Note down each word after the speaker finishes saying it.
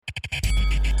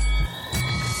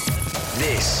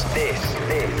is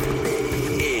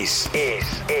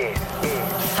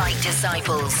Fight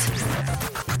Disciples.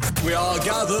 We are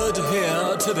gathered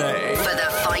here today For the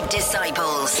Fight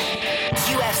Disciples.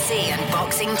 UFC and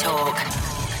boxing talk.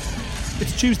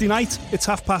 It's Tuesday night, it's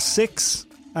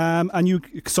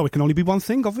 6:30, so it can only be one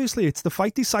thing, obviously. It's the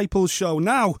Fight Disciples show.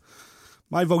 Now,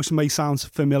 my voice may sound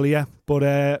familiar,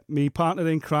 but me partner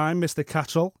in crime, Mr.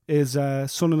 Cattrall, is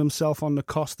sunning himself on the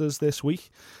Costas this week,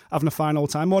 having a fine old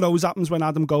time. What always happens when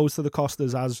Adam goes to the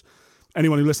Costas, as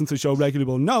anyone who listens to the show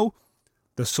regularly will know,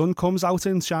 the sun comes out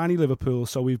in shiny Liverpool,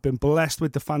 so we've been blessed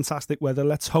with the fantastic weather.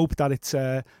 Let's hope that it's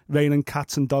raining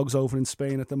cats and dogs over in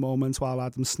Spain at the moment while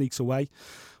Adam sneaks away.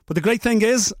 But the great thing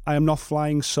is, I am not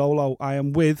flying solo. I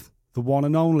am with the one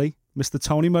and only Mr.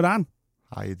 Tony Moran.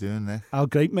 How you doing, Nick? How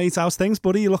great, mate. How's things,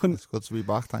 buddy? You're looking... It's good to be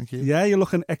back, thank you. Yeah, you're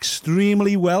looking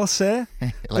extremely well, sir.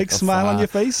 Big smile on your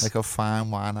face. Like a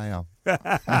fine wine I am.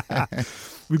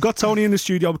 We've got Tony in the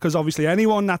studio because obviously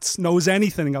anyone that knows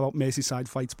anything about Merseyside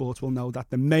Fight Sports will know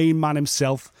that the main man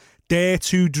himself, Dare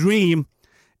to Dream,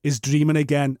 is dreaming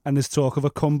again, and there's talk of a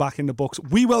comeback in the books.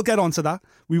 We will get onto that.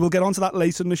 We will get onto that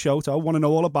later in the show, so I want to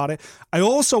know all about it. I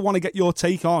also want to get your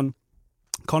take on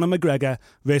Conor McGregor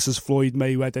versus Floyd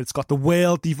Mayweather. It's got the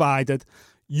world divided.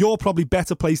 You're probably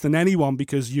better placed than anyone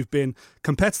because you've been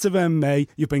competitive in MMA,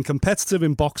 you've been competitive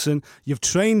in boxing, you've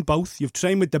trained both, you've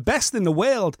trained with the best in the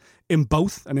world in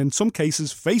both, and in some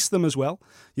cases faced them as well.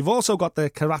 You've also got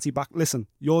the karate back. Listen,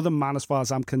 you're the man as far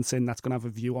as I'm concerned that's going to have a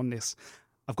view on this.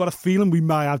 I've got a feeling we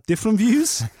might have different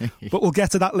views, but we'll get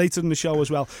to that later in the show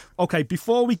as well. Okay,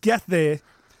 before we get there,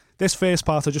 this first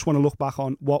part, I just want to look back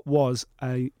on what was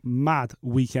a mad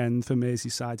weekend for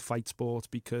Merseyside Fight Sports,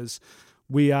 because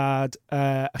we had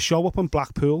a show up in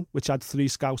Blackpool, which had 3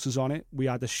 Scousers on it. We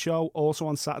had a show also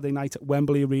on Saturday night at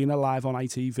Wembley Arena, live on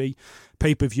ITV,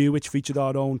 pay-per-view, which featured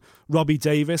our own Robbie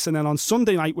Davis. And then on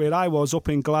Sunday night, where I was, up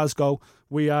in Glasgow,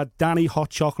 we had Danny Hot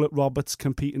Chocolate Roberts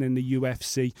competing in the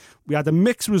UFC. We had a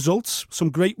mixed results, some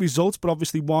great results, but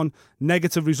obviously one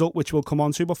negative result, which we'll come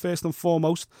on to. But first and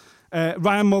foremost,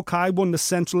 Ryan Mulcahy won the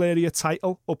Central Area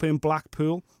title up in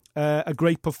Blackpool. A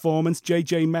great performance.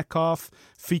 JJ Metcalf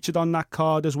featured on that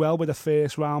card as well with a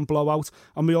first round blowout,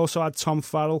 and we also had Tom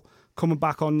Farrell coming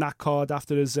back on that card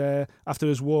after his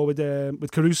war with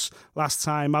Carus last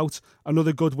time out.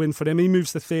 Another good win for him. He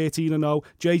moves to 13-0.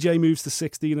 JJ moves to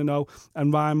 16-0,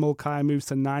 and Ryan Mulcahy moves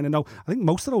to 9-0. I think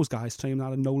most of those guys train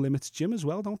out of No Limits gym as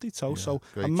well, don't they, Toe? Yeah, so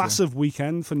a massive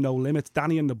weekend for No Limits.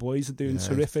 Danny and the boys are doing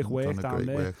terrific work down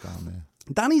there.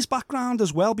 Danny's background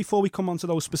as well, before we come on to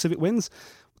those specific wins.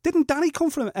 Didn't Danny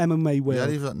come from MMA world? Yeah,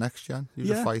 he was at Next Gen. He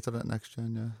was a fighter at Next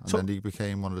Gen, yeah. And then he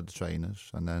became one of the trainers,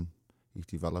 and then he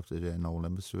developed his No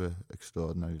Limits to an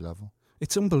extraordinary level.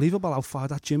 It's unbelievable how far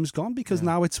that gym's gone, because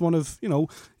now it's one of,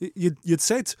 you'd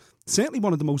say it's certainly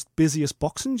one of the most busiest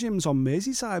boxing gyms on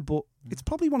Merseyside, but it's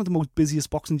probably one of the most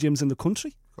busiest boxing gyms in the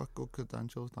country. Got good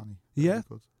credentials, Danny. Yeah.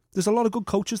 Good. There's a lot of good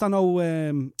coaches. I know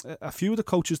a few of the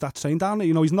coaches that train down there.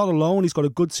 He's not alone. He's got a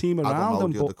good team around him. I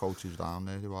don't know the other coaches down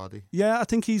there, who are they? Yeah, I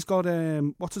think he's got,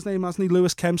 what's his name, hasn't he?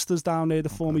 Lewis Kempster's down there, the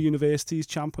former universities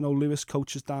champ. I know Lewis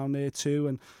coaches down there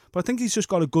too. But I think he's just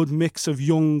got a good mix of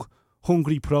young,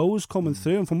 hungry pros coming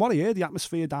through. And from what I hear, the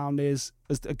atmosphere down there is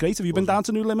great. Have you been down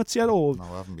to New Limits yet? Or no,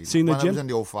 I haven't been. Seen the gym? I was in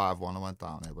the 051, I went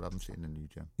down there, but I haven't seen the new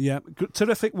gym. Yeah,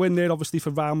 terrific win there, obviously,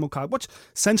 for Ryan Mulcahy. What's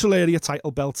Central Area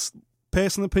title belts?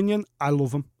 Personal opinion, I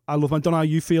love him. I don't know how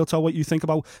you feel, Todd, what you think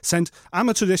about I'm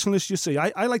a traditionalist, you see.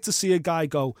 I like to see a guy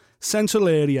go Central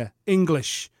Area,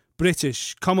 English,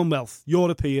 British, Commonwealth,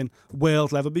 European,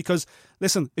 world level. Because,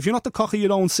 listen, if you're not the cock of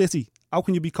your own city, how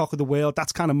can you be cock of the world?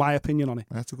 That's kind of my opinion on it.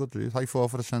 That's a good route. I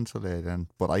fought for the Central Area,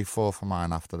 but I fought for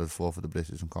mine after I fought for the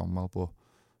British and Commonwealth. But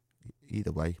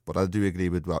either way, but I do agree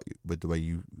with the way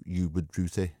you would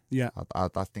route it. Yeah.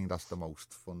 I think that's the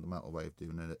most fundamental way of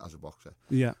doing it as a boxer.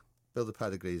 Yeah. Build a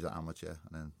pedigree as an amateur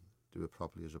and then do it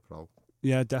properly as a pro.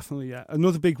 Yeah, definitely, yeah.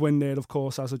 Another big win there, of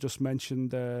course, as I just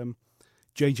mentioned,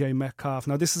 JJ Metcalf.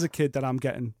 Now, this is a kid that I'm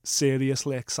getting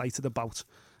seriously excited about.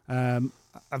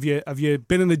 Have you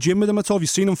been in the gym with him at all? Have you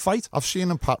seen him fight? I've seen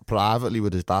him privately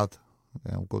with his dad.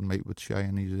 I'm a good mate with Shay,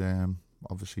 and he's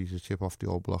obviously he's a chip off the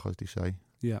old block, as they say.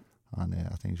 Yeah. And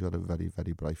I think he's got a very,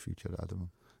 very bright future ahead of him.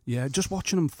 Yeah, just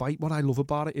watching him fight, what I love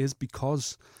about it is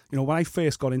because, when I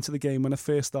first got into the game, when I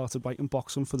first started fighting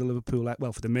boxing for the Liverpool,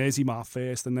 for the Merseymar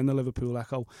first and then the Liverpool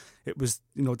Echo, it was,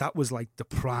 that was like the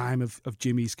prime of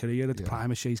Jimmy's career, the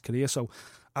prime of Shay's career. So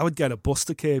I would get a bus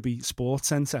to Kirby Sports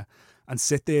Centre and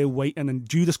sit there waiting, and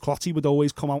Judas Clotty would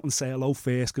always come out and say hello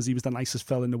first because he was the nicest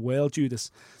fella in the world, Judas.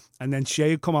 And then Shea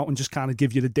would come out and just kind of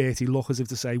give you the dirty look as if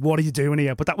to say, what are you doing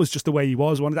here? But that was just the way he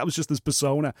was. That was just his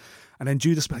persona. And then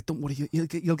Judas would be like, don't worry,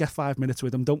 you'll get 5 minutes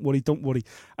with him. Don't worry.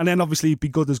 And then obviously he'd be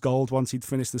good as gold once he'd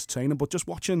finished his training. But just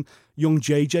watching young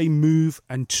JJ move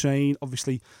and train,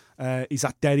 obviously he's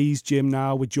at Derry's gym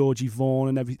now with Georgie Vaughan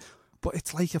and everything. But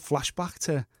it's like a flashback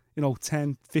to,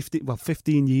 10,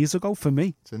 15 years ago for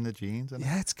me. It's in the genes, isn't it?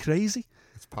 Yeah, it's crazy.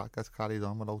 It's carried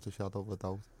on without a shadow of a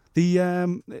doubt.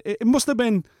 It must have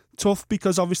been tough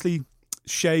because obviously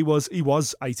Shea was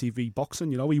ITV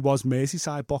boxing, he was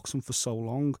Merseyside boxing for so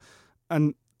long,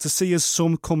 and to see his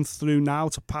son come through now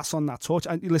to pass on that torch.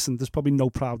 And listen, there's probably no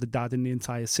prouder dad in the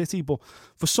entire city, but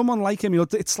for someone like him,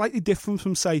 it's slightly different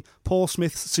from say Paul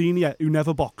Smith Senior, who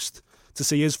never boxed, to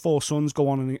see his 4 sons go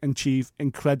on and achieve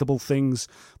incredible things,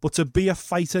 but to be a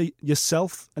fighter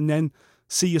yourself and then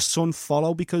see your son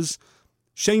follow, because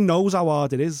Shane knows how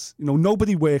hard it is.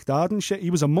 Nobody worked hard, and he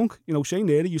was a monk. Shane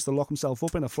Neary used to lock himself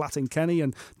up in a flat in Kenny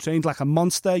and trained like a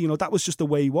monster. That was just the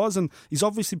way he was, and he's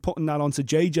obviously putting that onto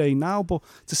JJ now. But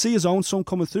to see his own son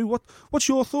coming through, what's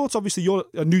your thoughts? Obviously, you're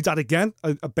a new dad again,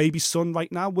 a baby son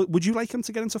right now. Would you like him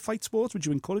to get into fight sports? Would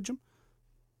you encourage him?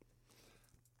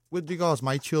 With regards,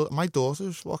 my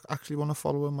daughters actually want to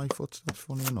follow in my footsteps,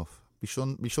 funny enough. My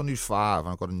son who's 5, and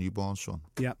I've got a newborn son.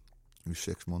 Yeah. Who's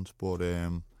 6 months, but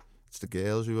it's the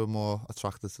girls who are more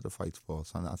attracted to the fight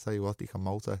sports, and I'll tell you what, they can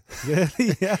motor.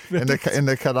 Really? Yeah. in the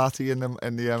karate, in the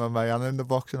MMA, and in the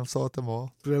boxing, I've taught them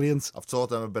all. Brilliant. I've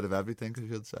taught them a bit of everything,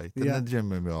 I should say. They're in the gym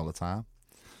with me all the time.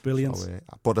 Brilliant. So,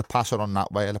 but I pass it on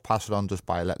that way. I pass it on just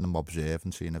by letting them observe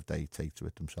and seeing if they take to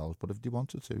it themselves. But if they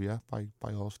wanted to, yeah,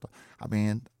 by all stuff. I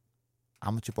mean,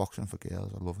 amateur boxing for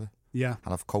girls, I love it. Yeah.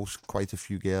 And I've coached quite a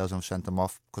few girls and I've sent them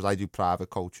off because I do private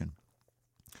coaching.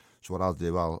 So what I'll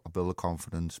do, I'll build a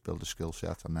confidence, build a skill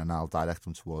set, and then I'll direct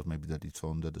them towards maybe the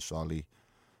Rotunda, the Solly,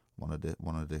 one of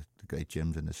the great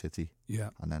gyms in the city. Yeah.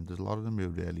 And then there's a lot of them who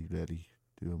really, really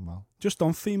doing well. Just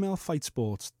on female fight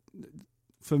sports,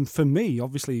 for me,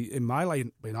 obviously, in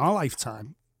our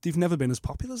lifetime, they've never been as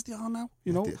popular as they are now.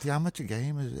 The amateur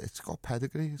game it's got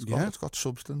pedigree, it's got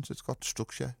substance, it's got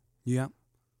structure. Yeah.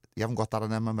 You haven't got that in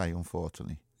MMA,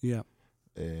 unfortunately. Yeah.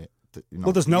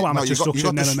 Well, there's no amateur structure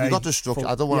in MMA. You got the structure.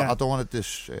 I don't want to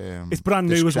it's brand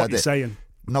new, is what you're saying.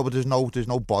 No, but there's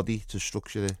no body to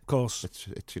structure it. Of course.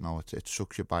 It's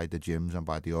structured by the gyms and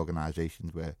by the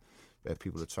organisations where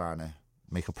people are trying to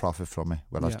make a profit from it.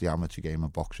 Whereas the amateur game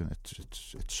of boxing, it's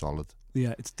solid.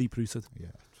 Yeah, it's deep rooted. Yeah.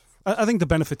 I think the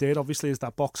benefit there, obviously, is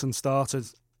that boxing started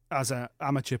as an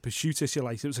amateur pursuit, if you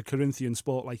like. It was a Corinthian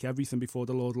sport like everything before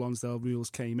the Lord Lonsdale rules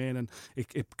came in, and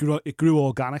it grew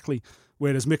organically,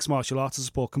 whereas mixed martial arts is a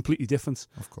sport completely different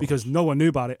because no one knew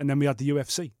about it, and then we had the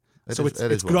UFC.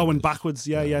 It's growing backwards.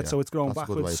 Yeah, so it's growing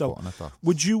backwards. So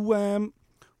would you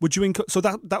so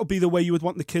that would be the way you would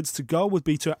want the kids to go, would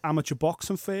be to amateur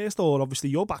boxing first, or obviously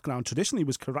your background traditionally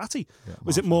was karate.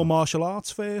 Was it more martial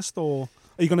arts first, or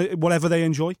are you going to whatever they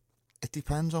enjoy? It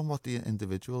depends on what the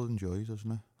individual enjoys,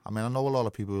 doesn't it? I mean, I know a lot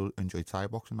of people who enjoy Thai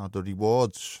boxing. Now, the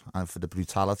rewards and for the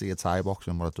brutality of Thai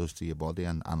boxing, what it does to your body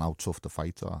and how tough the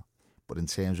fights are. But in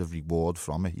terms of reward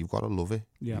from it, you've got to love it.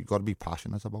 Yeah. You've got to be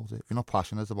passionate about it. If you're not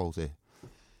passionate about it,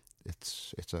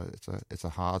 it's a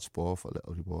hard sport for a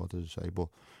little reward, as I say. But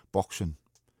boxing,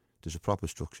 there's a proper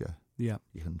structure. Yeah.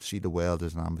 You can see the world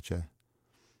as an amateur,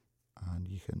 and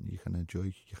you can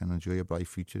enjoy a bright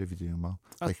future if you're doing well.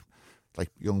 Like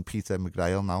young Peter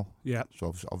McGrail now. Yeah.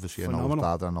 So obviously phenomenal. I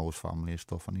know his dad, I know his family and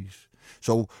stuff.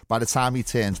 So by the time he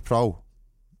turns pro,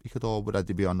 he could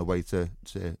already be on the way to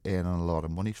earning a lot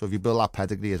of money. So if you build that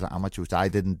pedigree as an amateur, which I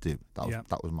didn't do,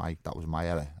 that was my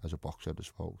error as a boxer, I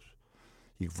suppose.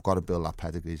 You've got to build that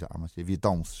pedigree as an amateur. If you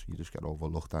don't, you just get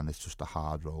overlooked, and it's just a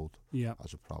hard road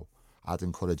as a pro. I'd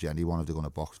encourage anyone, if they're going to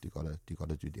box, they got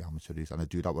to do the amateur route. And I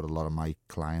do that with a lot of my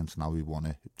clients now who want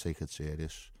to take it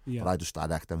serious. Yeah. But I just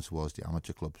direct them towards the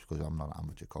amateur clubs because I'm not an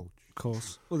amateur coach. Of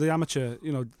course. Well, the amateur,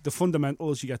 the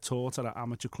fundamentals you get taught at an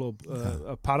amateur club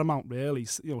are paramount, really.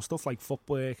 Stuff like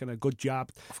footwork and a good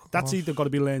jab. That's either got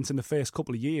to be learned in the first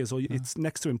couple of years, or it's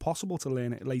next to impossible to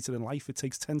learn it later in life. It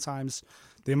takes 10 times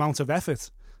the amount of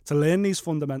effort to learn these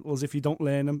fundamentals if you don't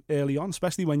learn them early on,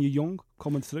 especially when you're young,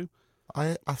 coming through.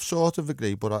 I sort of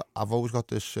agree, but I've always got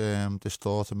this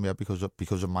thought in me because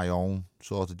of my own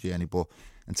sort of journey. But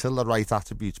until the right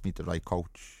attributes meet the right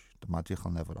coach, the magic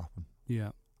will never happen.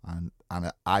 Yeah. And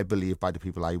I believe by the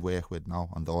people I work with now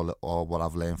and all what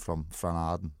I've learned from Fran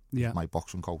Arden, my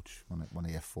boxing coach when I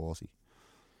hit 40.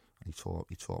 He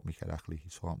taught me correctly. He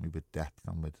taught me with depth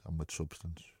and with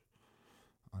substance.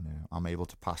 And I'm able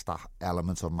to pass that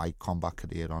element of my combat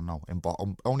career on now,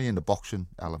 only in the boxing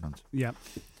element. Yeah.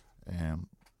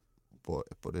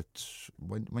 But it's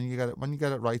when you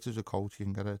get it right as a coach, you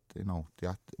can get it. You know,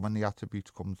 when the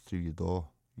attributes come through your door,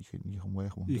 you can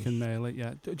work wonders. You can nail it.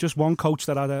 Yeah, just one coach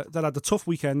that had a tough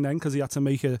weekend then because he had to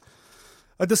make a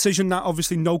decision that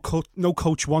obviously no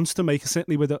coach wants to make,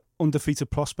 certainly with an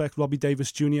undefeated prospect. Robbie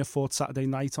Davis Jr. fought Saturday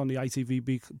night on the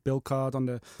ITV bill card on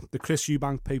the Chris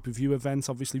Eubank pay-per-view event.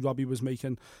 Obviously, Robbie was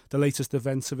making the latest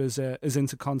events of his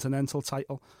Intercontinental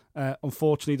title.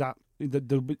 Unfortunately, that the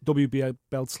WBA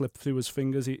belt slipped through his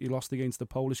fingers. He lost against the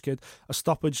Polish kid. A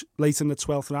stoppage late in the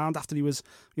 12th round after he was,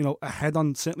 ahead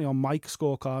certainly on Mike's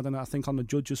scorecard and I think on the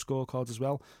judges' scorecard as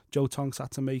well. Joe Tonks had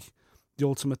to make the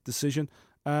ultimate decision.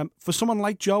 For someone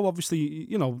like Joe, obviously,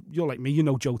 you're like me,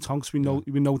 Joe Tonks, we know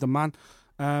the man.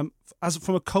 As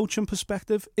from a coaching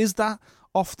perspective, is that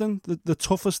often the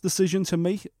toughest decision to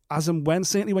make, as and when,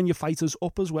 certainly when your fighter's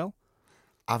up as well?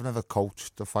 I've never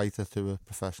coached a fighter to a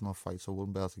professional fight, so I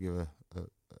wouldn't be able to give a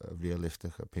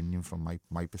realistic opinion from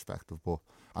my perspective. But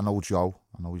I know Joe.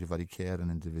 I know he's a very caring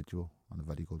individual and a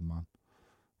very good man.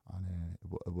 And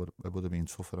it would have been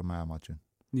tough for him, I imagine.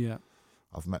 Yeah.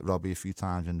 I've met Robbie a few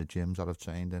times in the gyms that I've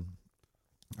trained in,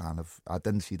 and I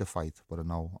didn't see the fight, but I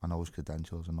know his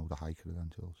credentials, I know the high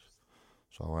credentials.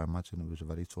 So I imagine it was a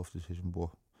very tough decision. But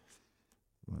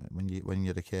when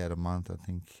you're a caring man, I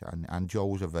think, and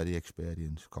Joe's a very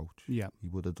experienced coach. Yeah, he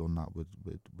would have done that with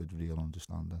real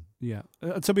understanding. Yeah,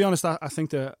 to be honest, I think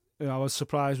that I was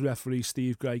surprised referee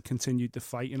Steve Gray continued the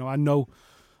fight.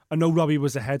 I know Robbie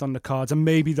was ahead on the cards, and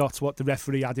maybe that's what the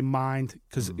referee had in mind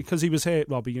because he was hurt,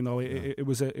 Robbie. It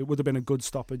would have been a good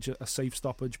stoppage, a safe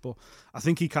stoppage. But I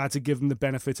think he tried to give him the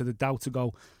benefit of the doubt to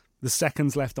go, the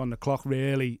seconds left on the clock,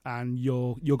 really, and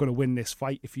you're going to win this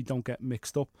fight if you don't get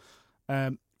mixed up.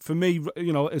 For me,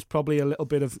 it's probably a little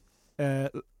bit of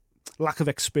lack of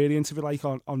experience, if you like,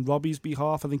 on Robbie's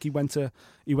behalf. I think he went to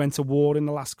war in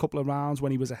the last couple of rounds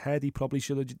when he was ahead. He probably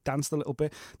should have danced a little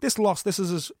bit. This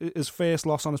is his first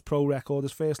loss on his pro record,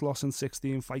 his first loss in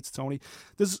 16 fights, Tony.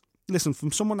 Listen,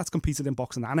 from someone that's competed in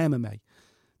boxing and MMA,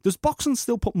 does boxing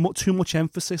still put too much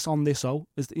emphasis on this?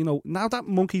 Now that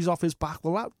monkey's off his back,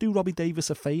 will that do Robbie Davis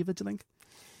a favour, do you think?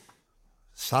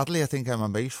 Sadly, I think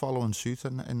MMA's following suit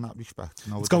in that respect.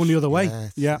 It's going the other way.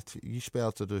 Yeah. You used to be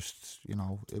able to just,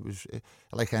 it was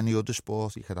like any other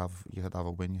sport. You could have a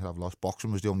win, you could have loss.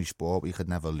 Boxing was the only sport where you could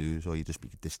never lose, or you just be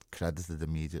discredited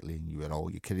immediately, and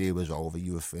your career was over,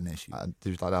 you were finished. And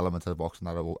there was that element of boxing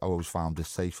that I always found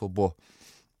distasteful. But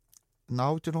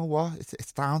no, do you know what?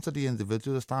 It's down to the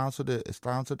individual. It's down to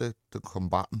the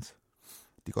combatant.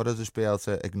 You got to just be able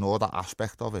to ignore that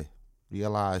aspect of it.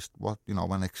 Realise what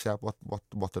and accept what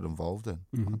they're involved in,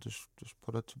 and just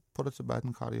put it to bed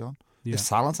and carry on. Yeah. His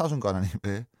talent hasn't gone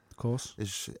anywhere. Of course,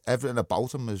 everything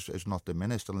about him is not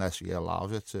diminished unless he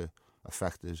allows it to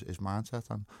affect his mindset.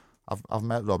 And I've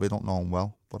met Robbie, don't know him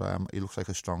well, but he looks like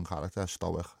a strong character, a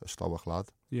stoic lad.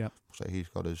 Yeah, looks like he's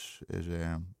got his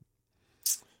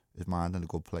mind in a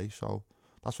good place. So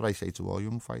that's what I say to all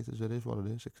young fighters: it is what it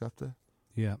is. Accept it.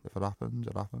 Yeah. If it happens,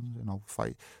 it happens.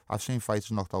 Fight. I've seen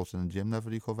fighters knocked out in the gym, never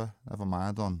recover. Never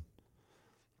mind on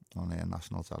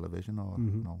national television or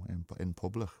in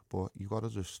public. But you gotta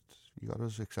just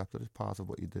accept it as part of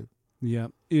what you do. Yeah,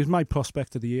 he was my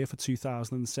prospect of the year for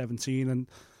 2017, and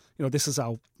this is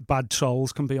how bad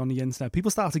trolls can be on the internet.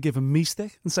 People started giving me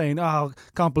stick and saying, "Oh,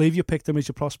 can't believe you picked him as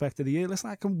your prospect of the year."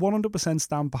 Listen, I can 100%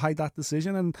 stand behind that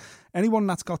decision, and anyone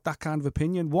that's got that kind of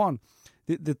opinion,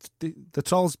 the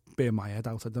trolls bear my head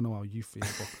out. I don't know how you feel,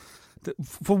 but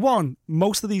for one,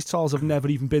 most of these trolls have never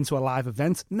even been to a live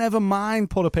event. Never mind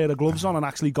put a pair of gloves on and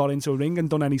actually got into a ring and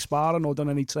done any sparring or done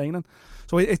any training.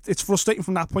 So it's frustrating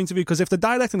from that point of view, because if they're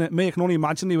directing it at me, I can only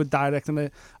imagine they were directing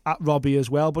it at Robbie as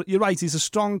well. But you're right, he's a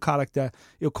strong character.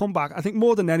 He'll come back. I think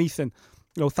more than anything,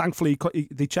 thankfully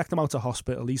they checked him out of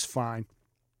hospital. He's fine.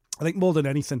 I think more than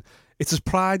anything, it's his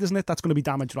pride, isn't it, that's going to be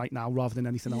damaged right now rather than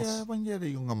anything else. Yeah, when you're a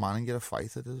younger man and you're a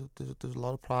fighter, there's a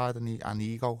lot of pride and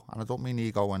ego, and I don't mean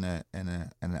ego in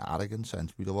an arrogant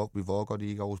sense. We've all got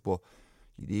egos, but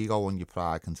your ego and your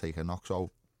pride can take a knock. So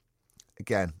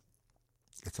again,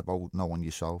 it's about knowing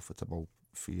yourself. It's about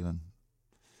feeling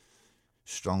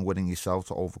strong within yourself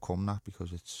to overcome that,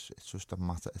 because it's just a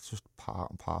matter. It's just part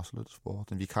and parcel of the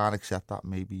sport. And if you can't accept that,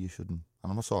 maybe you shouldn't. And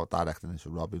I'm not sort of directing this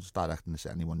at Robbie, I'm just directing this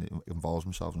at anyone that involves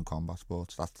themselves in combat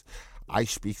sports. That I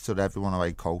speak to everyone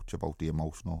I coach about the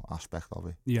emotional aspect of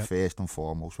it. Yeah. First and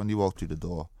foremost, when you walk through the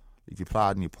door, leave your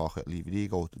pride in your pocket, leave your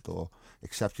ego at the door,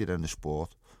 accept you're in the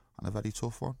sport, and a very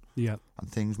tough one. Yeah.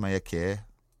 And things may occur,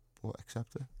 but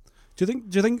accept it. Do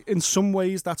you think in some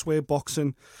ways that's where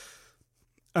boxing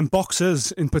and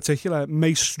boxers in particular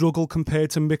may struggle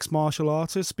compared to mixed martial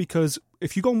artists? Because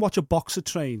if you go and watch a boxer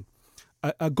train,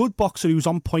 a good boxer who's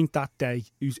on point that day,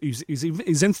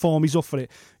 he's in form, he's up for it.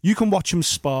 You can watch him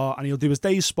spar, and he'll do his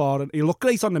day's sparring. He'll look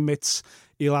great on the mitts.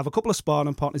 He'll have a couple of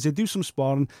sparring partners. He'll do some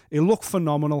sparring. He'll look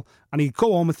phenomenal, and he'll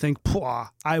go home and think, "Pwah,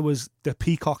 I was the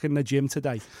peacock in the gym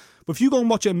today." But if you go and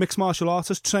watch a mixed martial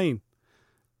artist train,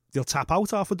 they'll tap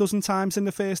out half a dozen times in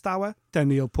the first hour. Then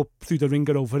they'll put through the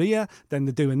ringer over here. Then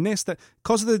they're doing this.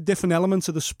 Because of the different elements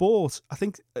of the sport, I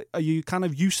think, are you kind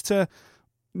of used to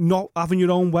not having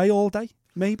your own way all day,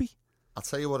 maybe? I'll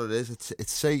tell you what it is.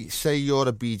 It's say you're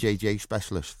a BJJ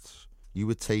specialist. You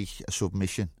would take a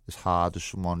submission as hard as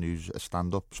someone who's a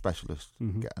stand-up specialist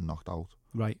getting knocked out.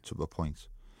 Right. To a point.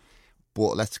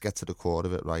 But let's get to the core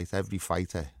of it, right? Every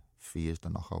fighter fears the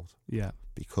knockout. Yeah.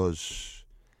 Because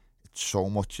so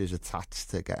much is attached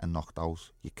to getting knocked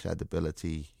out. Your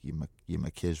credibility, your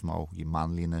machismo, your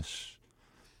manliness.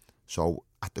 So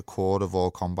at the core of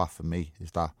all combat for me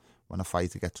is that when a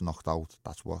fighter gets knocked out,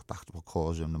 that's what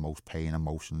causes him the most pain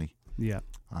emotionally,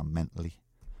 and mentally.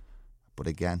 But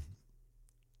again,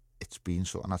 it's been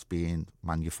something that's being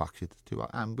manufactured too,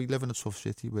 and we live in a tough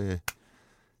city where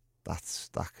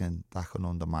that can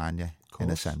undermine you in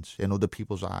a sense, in other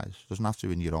people's eyes. It doesn't have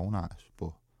to in your own eyes,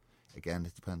 but again,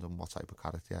 it depends on what type of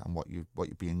character and what you're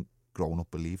being grown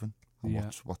up believing, and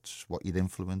what your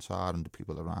influence are and the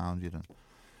people around you.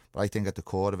 But I think at the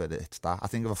core of it, it's that. I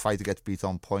think if a fighter gets beat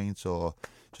on points or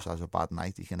just has a bad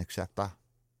night, he can accept that.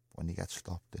 When he gets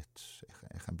stopped, it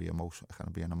can be emotional. It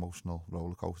can be an emotional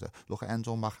roller coaster. Look at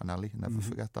Enzo Maccarinelli. Never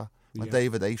forget that. When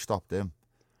David A stopped him,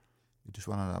 he just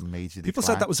went on a major People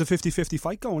decline. said that was a 50-50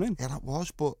 fight going in. Yeah, that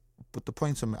was. But the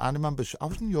point I remember, I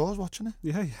was in yours watching it.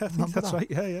 Yeah, I think that's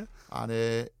right. Yeah.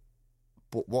 And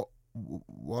but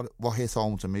what hit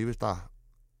home to me was that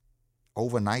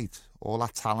overnight, all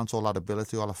that talent, all that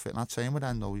ability, all that fitness, same with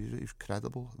Endo, he's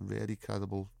credible, really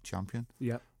credible champion.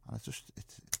 Yeah. And it's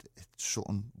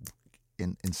something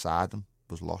inside him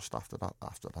was lost after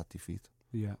that defeat.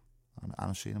 Yeah. And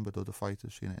I've seen him with other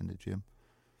fighters, seen it in the gym.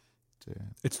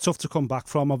 It's tough to come back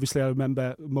from. Obviously, I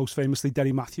remember most famously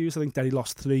Derry Matthews. I think Derry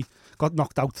got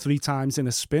knocked out 3 times in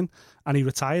a spin, and he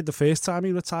retired the first time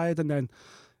he retired, and then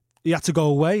he had to go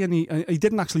away, and he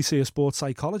didn't actually see a sports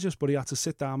psychologist, but he had to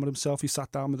sit down with himself. He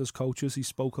sat down with his coaches, he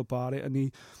spoke about it,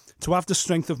 and to have the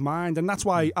strength of mind, and that's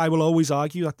why I will always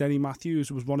argue that Derry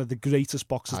Matthews was one of the greatest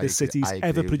boxers this city's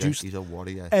ever produced. He's a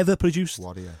warrior. Ever produced.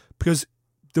 Warrior. Because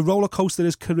the roller coaster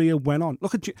his career went on.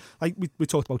 Look at, like we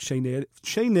talked about Shane Neary.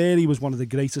 Shane Neary was one of the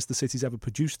greatest the city's ever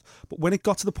produced. But when it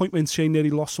got to the point when Shane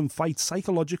Neary lost some fights,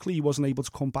 psychologically he wasn't able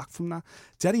to come back from that.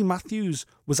 Derry Matthews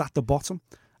was at the bottom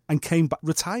and came back,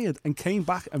 retired, and came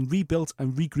back and rebuilt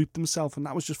and regrouped himself, and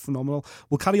that was just phenomenal.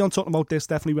 We'll carry on talking about this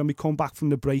definitely when we come back from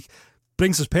the break.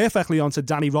 Brings us perfectly on to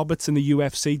Danny Roberts in the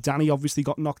UFC. Danny obviously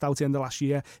got knocked out at the end of last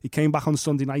year. He came back on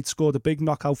Sunday night, scored a big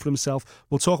knockout for himself.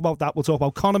 We'll talk about that. We'll talk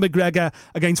about Conor McGregor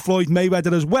against Floyd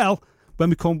Mayweather as well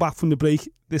when we come back from the break.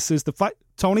 This is the fight.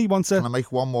 Tony wants to... Can I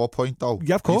make one more point though?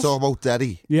 Yeah, of course. You talk about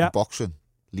Derry and boxing.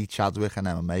 Lee Chadwick and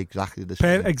MMA, exactly the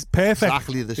same. Perfect.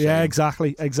 Exactly the same. Yeah,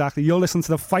 exactly. You're listening to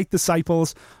the Fight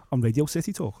Disciples on Radio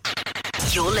City Talk.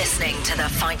 You're listening to the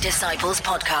Fight Disciples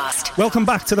podcast. Welcome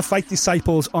back to the Fight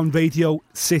Disciples on Radio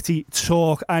City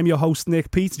Talk. I'm your host,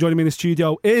 Nick Peet. Joining me in the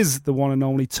studio is the one and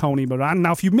only Tony Moran.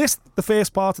 Now, if you missed the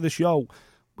first part of the show,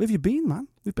 where have you been, man?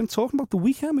 We've been talking about the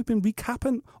weekend. We've been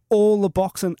recapping all the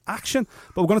boxing action.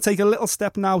 But we're going to take a little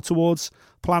step now towards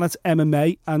Planet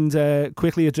MMA and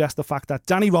quickly address the fact that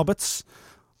Danny Roberts,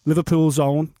 Liverpool's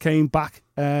own, came back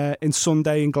in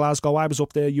Sunday in Glasgow. I was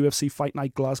up there, UFC Fight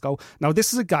Night Glasgow. Now,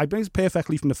 this is a guy, brings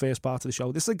perfectly from the first part of the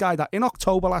show. This is a guy that in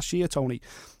October last year, Tony,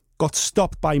 got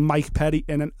stopped by Mike Perry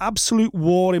in an absolute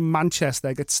war in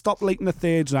Manchester. Gets stopped late in the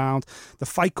third round. The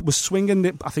fight was swinging.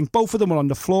 I think both of them were on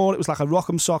the floor. It was like a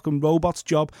rock'em sock'em robots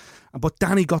job. But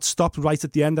Danny got stopped right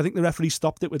at the end. I think the referee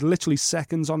stopped it with literally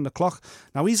seconds on the clock.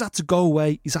 Now he's had to go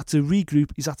away. He's had to regroup.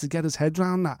 He's had to get his head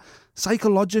around that.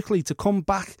 Psychologically, to come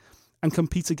back and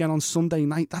compete again on Sunday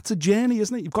night, that's a journey,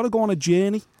 isn't it? You've got to go on a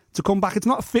journey to come back. It's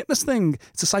not a fitness thing.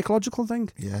 It's a psychological thing.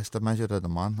 Yeah, it's the measure of the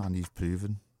man, and he's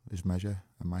proven his measure,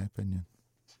 in my opinion.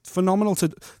 Phenomenal.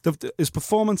 His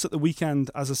performance at the weekend,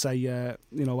 as I say, I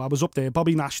was up there.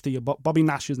 Bobby Nash, Bobby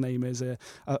Nash, his name is,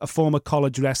 a former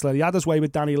college wrestler. He had his way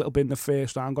with Danny a little bit in the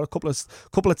first round, got a couple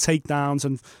of takedowns,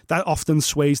 and that often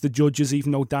sways the judges,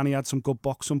 even though Danny had some good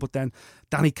boxing. But then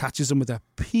Danny catches him with a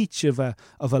peach of a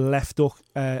left hook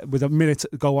with a minute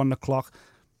to go on the clock.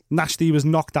 Nashty was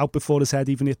knocked out before his head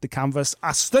even hit the canvas.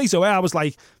 Straight away, I was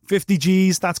like, 50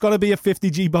 G's, that's got to be a 50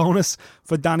 G bonus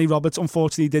for Danny Roberts.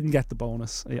 Unfortunately, he didn't get the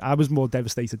bonus. I was more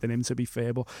devastated than him, to be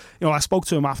fair. But, I spoke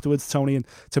to him afterwards, Tony, and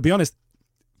to be honest,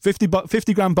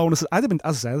 50 grand bonus. I'd have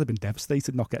been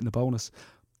devastated not getting the bonus.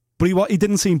 But he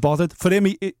didn't seem bothered. For him,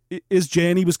 his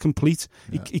journey was complete.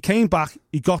 Yeah. He came back,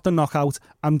 he got the knockout,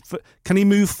 and can he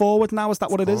move forward now? Is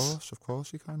that what it is? Of course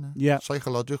he can. Yeah.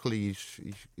 Psychologically,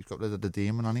 he's got rid of the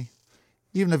demon, hasn't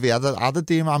he? Even if he had a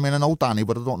demon, I mean, I know Danny,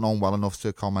 but I don't know him well enough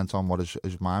to comment on what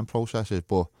his mind process is.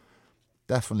 But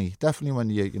definitely,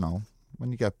 when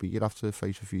you get beat, you have to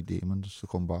face a few demons to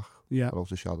come back. Yeah.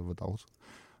 Without a shadow of a doubt.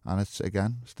 And it's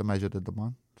the measure of the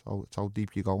man. It's how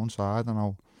deep you go inside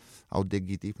and how dig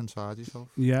you deep inside yourself.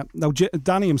 Yeah. Now,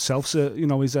 Danny himself,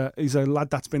 he's a lad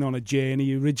that's been on a journey.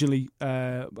 He originally,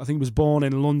 I think he was born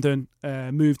in London,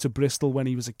 moved to Bristol when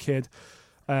he was a kid.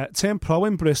 Turned pro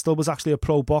in Bristol, was actually a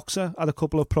pro boxer, had a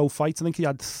couple of pro fights. I think he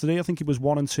had 3. I think he was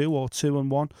 1-2 or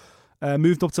 2-1.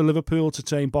 Moved up to Liverpool to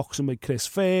train boxing with Chris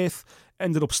Faith.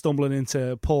 Ended up stumbling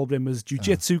into Paul Brimmer's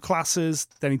jiu-jitsu classes.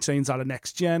 Then he trains at a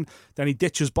Next Gen. Then he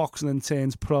ditches boxing and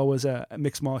turns pro as a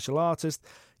mixed martial artist.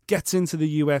 Gets into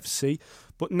the UFC.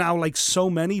 But now, like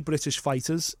so many British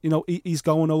fighters, he's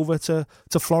going over to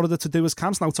Florida to do his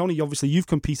camps. Now, Tony, obviously you've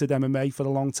competed MMA for a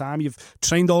long time. You've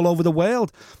trained all over the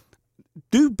world.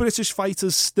 Do British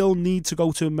fighters still need to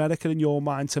go to America in your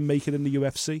mind to make it in the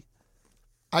UFC?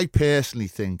 I personally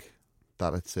think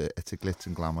that it's a glitz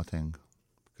and glamour thing,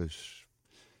 because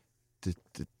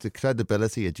the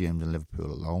credibility of gyms in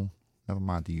Liverpool alone, never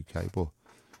mind the UK, but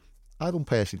I don't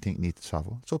personally think you need to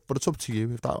travel. But it's up to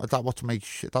you. If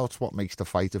that's what makes the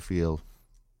fighter feel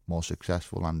more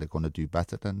successful and they're going to do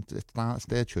better, then it's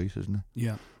their choice, isn't it?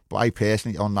 Yeah. But I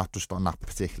personally, on that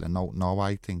particular note, no,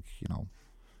 I think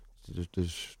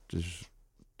there's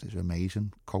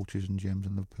amazing coaches and gyms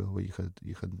in Liverpool where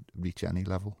you could reach any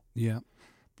level. Yeah.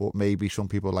 But maybe some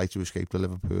people like to escape the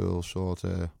Liverpool sort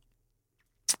of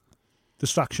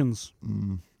distractions.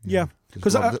 Yeah.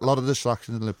 Because a lot of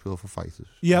distractions in Liverpool for fighters.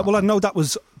 Yeah, well, I know that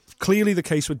was clearly the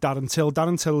case with Darren Till.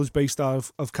 Darren Till was based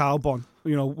out of Carlbon.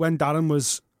 When Darren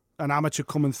was an amateur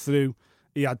coming through,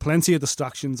 he had plenty of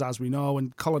distractions, as we know,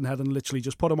 and Colin Heron literally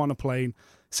just put him on a plane,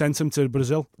 sent him to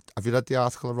Brazil. Have you read the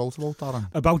article I wrote about Darren?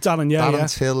 About Darren, yeah.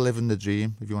 Darren Till living the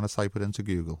dream, if you want to type it into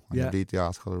Google. And you read the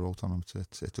article I wrote on him,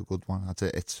 it's a good one.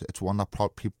 It's one that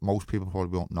most people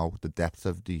probably won't know, the depth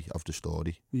of the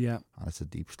story. Yeah. And it's a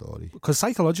deep story. Because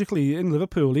psychologically, in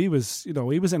Liverpool, he was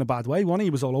in a bad way, wasn't he?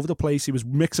 He was all over the place. He was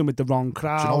mixing with the wrong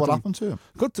crowd. Do you know what happened to him?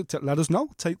 Good, let us know.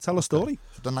 Tell a story.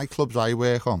 So the nightclubs I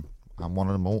work on, and one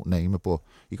of them won't name it, but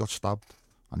he got stabbed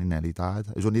and he nearly died.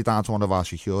 It was only down to one of our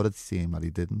security team that he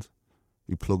didn't.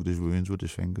 He plugged his wounds with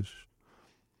his fingers.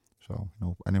 So,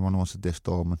 anyone who wants to diss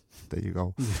Dorman, there you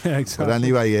go. Yeah, exactly. But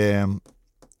anyway,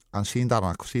 I'm seeing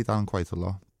Darren quite a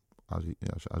lot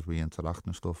as we interact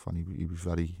and stuff, and he was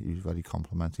very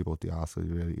complimentary about the article.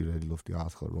 He really loved the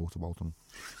article I wrote about him.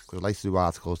 Because I like to do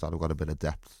articles that have got a bit of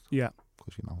depth. Yeah.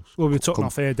 Well, we were talking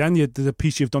off air then. The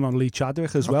piece you've done on Lee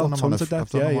Chadwick as well. Tons of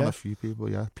depth. I've done on a few people,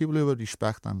 yeah. People who have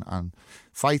respect and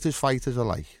fighters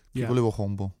alike. People who are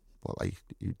humble, but like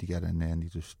you get in there and you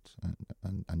just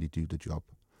and you do the job.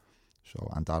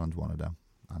 So, and Darren's one of them,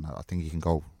 and I think he can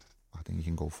go. I think he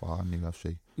can go far in the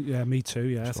UFC. Yeah, me too.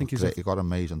 Yeah, so I think he got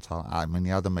amazing talent. I mean,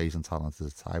 he had amazing talent as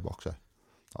a Thai boxer.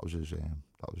 That was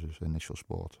his initial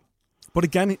sport. But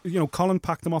again, Colin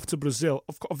packed him off to Brazil,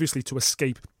 obviously to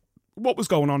escape what was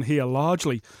going on here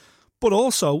largely, but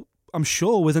also I'm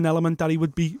sure with an element that he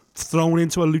would be thrown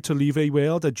into a luta livre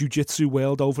world, a jiu-jitsu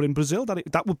world over in Brazil,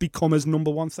 that would become his number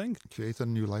one thing. Create a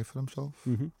new life for himself.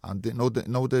 Mm-hmm. And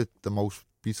the most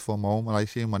beautiful moment I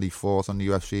see him when he fought on the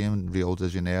UFC in Rio de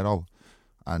Janeiro,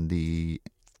 and the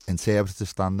interpreter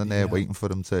standing there waiting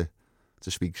for him to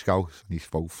speak Scouse, and he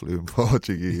spoke fluent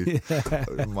Portuguese. It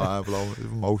was mind-blowing. It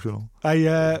was emotional.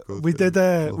 We did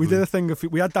a thing.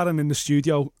 We had Darren in the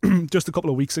studio just a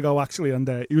couple of weeks ago, actually, and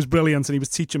he was brilliant, and he was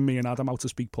teaching me and Adam how to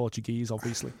speak Portuguese,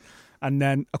 obviously. And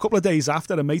then a couple of days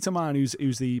after, a mate of mine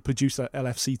who's the producer at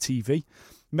LFC TV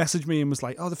messaged me and was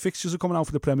like, the fixtures are coming out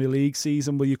for the Premier League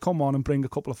season. Will you come on and bring a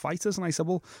couple of fighters? And I said,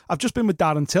 well, I've just been with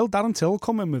Darren Till. Darren Till will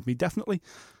come in with me, definitely.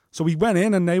 So we went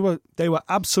in and they were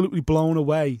absolutely blown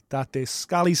away that this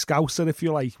scally Scouser, if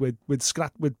you like,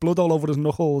 with blood all over his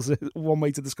knuckles, one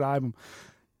way to describe him,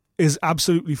 is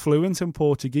absolutely fluent in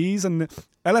Portuguese. And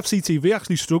LFC TV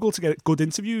actually struggled to get good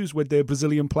interviews with their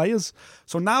Brazilian players.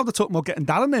 So now they're talking about getting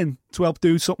Darren in to help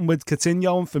do something with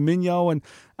Coutinho and Firmino.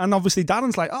 And obviously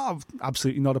Darren's like,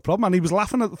 absolutely not a problem. And he was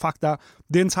laughing at the fact that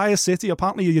the entire city,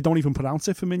 apparently you don't even pronounce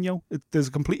it Firmino. There's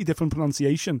a completely different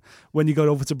pronunciation when you go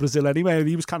over to Brazil anyway. And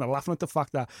he was kind of laughing at the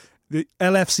fact that the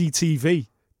LFC TV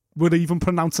were even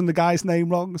pronouncing the guy's name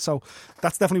wrong. So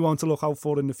that's definitely one to look out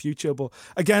for in the future. But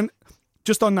again,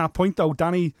 just on that point though,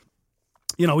 Danny,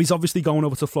 you know, he's obviously going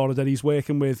over to Florida. He's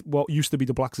working with what used to be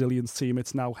the Blackzilians team.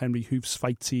 It's now Henry Hoof's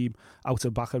fight team out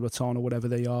of Boca Raton or whatever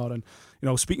they are. And, you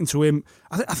know, speaking to him,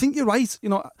 I think you're right. You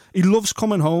know, he loves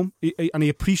coming home and he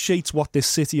appreciates what this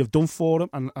city have done for him.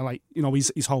 And like, you know,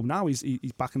 he's home now. He's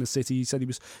back in the city. He said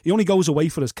he only goes away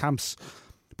for his camps.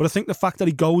 But I think the fact that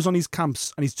he goes on his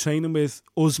camps and he's training with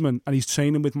Usman and he's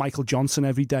training with Michael Johnson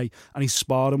every day and he's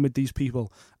sparring with these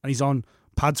people and he's on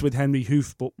pads with Henry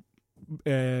Hoof, but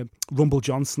Rumble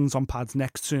Johnson's on pads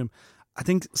next to him. I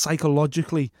think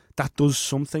psychologically that does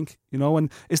something, you know. And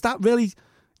is that really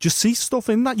just see stuff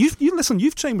in that? You listen.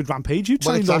 You've trained with Rampage. You've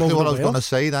trained exactly all over what the I was world. going to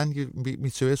say. Then you beat me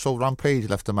to it. So Rampage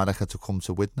left America to come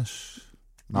to witness.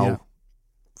 Now, Yeah.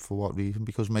 for what reason?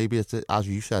 Because maybe it's as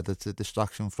you said, it's a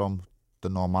distraction from the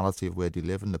normality of where they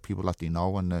live and the people that they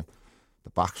know and the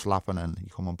backslapping and you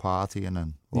come and partying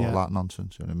and all Yeah. that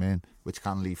nonsense. You know what I mean? Which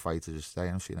can leave fighters astray.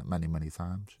 I've seen it many, many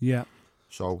times. Yeah.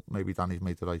 So maybe Danny's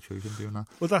made the right choice in doing that.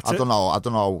 Well, that's I it. don't know. I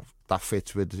don't know if that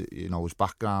fits with, you know, his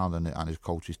background and his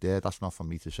coach is there. That's not for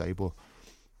me to say.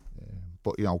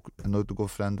 But you know, another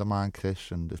good friend of mine,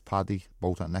 Chris, and there's Paddy,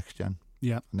 both at Next Gen.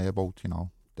 Yeah. And they're both, you know,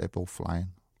 they're both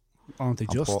flying. Aren't they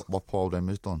And just? what Paul Rim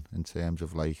has done in terms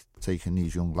of like taking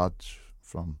these young lads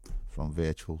from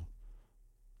virtual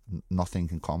nothing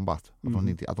in combat. I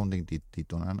don't think they'd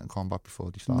done anything in combat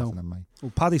before they started in May.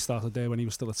 Well, Paddy started there when he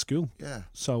was still at school. Yeah.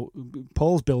 So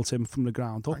Paul's built him from the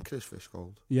ground up. And Chris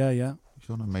Fishgold. Yeah. He's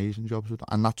done amazing jobs with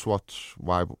that. And that's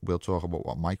why we'll talk about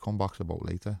what my comeback's about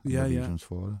later. And the reasons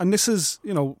for it. And this is,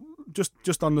 you know,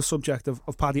 just on the subject of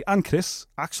Paddy and Chris,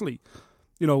 actually,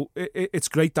 you know, it's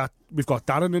great that we've got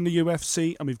Darren in the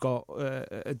UFC and we've got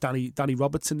Danny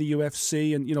Roberts in the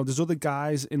UFC, and you know, there's other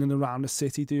guys in and around the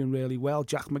city doing really well.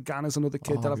 Jack McGann is another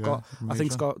kid that I've got. Amazing. I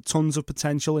think's got tons of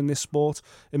potential in this sport,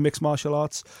 in mixed martial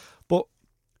arts. But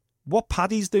what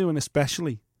Paddy's doing,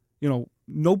 especially, you know,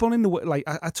 nobody in the like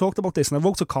I talked about this and I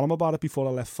wrote a column about it before I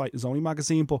left Fighters Only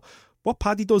magazine. But what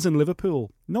Paddy does in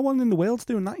Liverpool, no one in the world's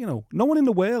doing that. You know, no one in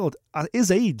the world at his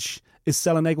age is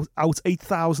selling out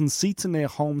 8,000 seats in their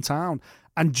hometown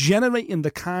and generating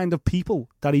the kind of people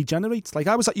that he generates. Like,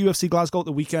 I was at UFC Glasgow at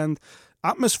the weekend.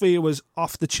 Atmosphere was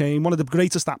off the chain. One of the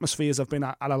greatest atmospheres I've been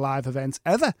at a live event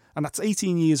ever. And that's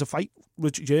 18 years of fight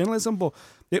journalism, but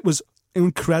it was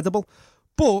incredible.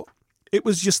 But it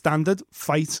was your standard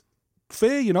fight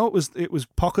fair, you know. It was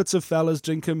pockets of fellas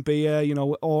drinking beer, you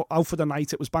know, or out for the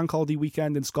night. It was bank holiday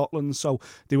weekend in Scotland, so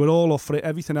they were all up for it,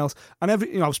 everything else. And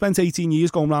I've spent 18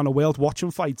 years going around the world watching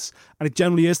fights, and it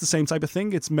generally is the same type of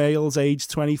thing. It's males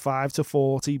aged 25 to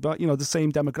 40, but, you know, the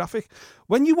same demographic.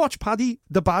 When you watch Paddy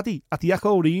the Baddy at the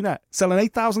Echo Arena selling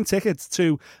 8,000 tickets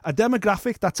to a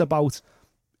demographic that's about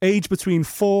age between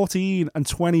 14 and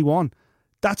 21,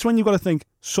 that's when you've got to think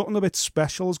something a bit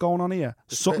special is going on here.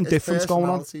 Something different's going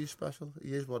on. His special.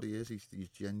 He is what he is. He's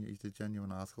the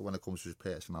genuine article when it comes to his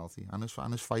personality and his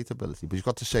fight ability. But he's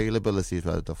got the sale ability as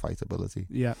well as the fight ability.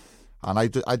 Yeah. And I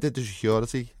did the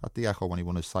security at the Echo when he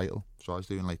won his title. So I was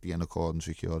doing like the inner cordon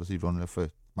security, running it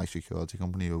for my security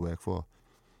company I work for.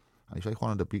 And he's like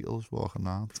one of the Beatles walking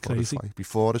around. It's crazy.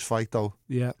 Before his fight, though,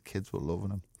 Yeah. kids were loving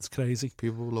him. It's crazy.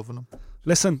 People were loving him.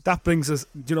 Listen, that brings us,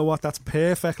 do you know what, that's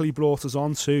perfectly brought us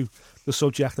on to the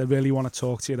subject I really want to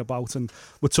talk to you about. And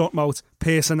we're talking about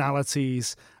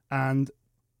personalities and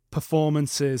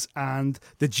performances and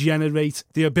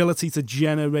the ability to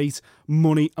generate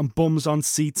money and bums on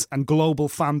seats and global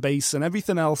fan base and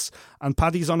everything else. And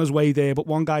Paddy's on his way there, but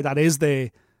one guy that is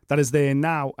there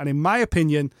now, and in my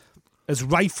opinion has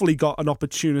rightfully got an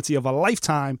opportunity of a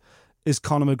lifetime, is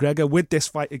Conor McGregor with this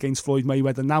fight against Floyd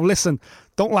Mayweather. Now listen,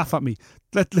 don't laugh at me.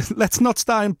 Let's not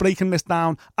start breaking this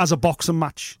down as a boxing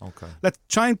match. Okay. Let's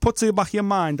try and put to the back of your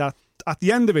mind that at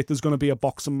the end of it there's going to be a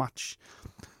boxing match.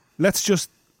 Let's just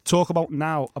talk about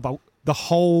the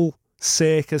whole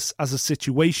circus as a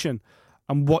situation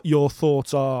and what your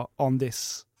thoughts are on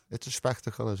this. It's a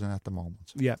spectacle, isn't it, at the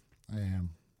moment? Yeah.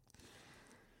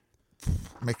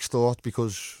 Mixed thought,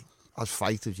 because as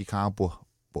fighters you can't but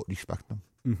respect them.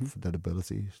 Mm-hmm. For their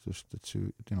abilities. Just the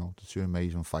two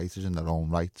amazing fighters in their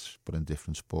own rights, but in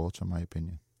different sports, in my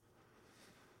opinion.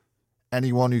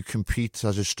 Anyone who competes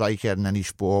as a striker in any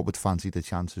sport would fancy the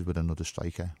chances with another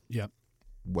striker. Yeah.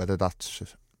 Whether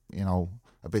that's, you know,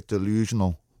 a bit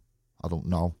delusional, I don't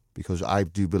know, because I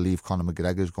do believe Conor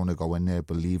McGregor is going to go in there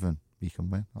believing he can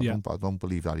win. I don't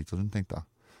believe that he doesn't think that.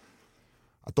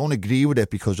 I don't agree with it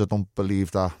because I don't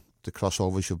believe that the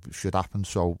crossover should happen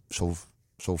so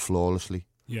flawlessly.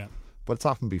 Yeah. But it's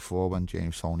happened before when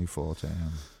James Toney fought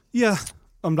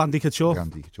and Randy Couture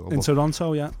in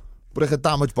Toronto, yeah. But it could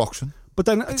damage boxing. But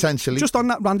then potentially. Just on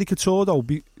that Randy Couture though,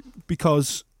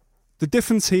 because the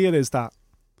difference here is that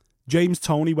James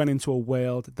Toney went into a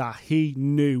world that he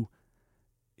knew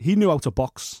how to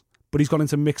box, but he's gone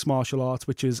into mixed martial arts,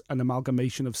 which is an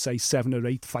amalgamation of, say, 7 or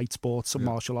 8 fight sports and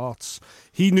martial arts.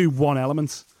 He knew one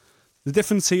element. The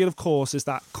difference here, of course, is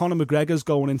that Conor McGregor's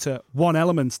going into one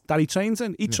element that he trains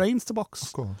in. He trains to box.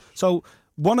 Of course. So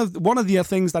one of the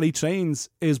things that he trains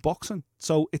is boxing.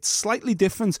 So it's slightly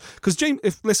different. Because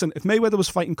if Mayweather was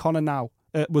fighting Conor now,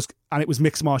 and it was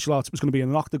mixed martial arts, it was going to be in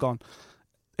an octagon.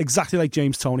 Exactly like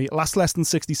James Toney. It lasts less than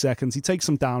 60 seconds. He takes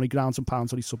him down, he grounds and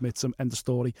pounds, or he submits him. End of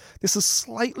story. This is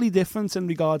slightly different in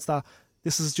regards that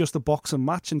this is just a boxing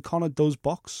match, and Conor does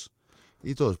box.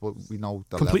 He does, but we know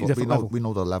the level. We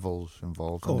know the levels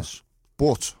involved. Of course. In this.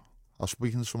 But I was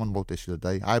speaking to someone about this the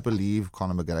other day. I believe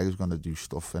Conor McGregor is going to do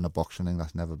stuff in a boxing ring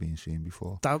that's never been seen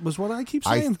before. That was what I keep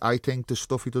saying. I think the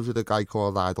stuff he does with a guy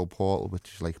called Idol Portal,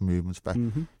 which is like movement spec,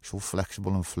 so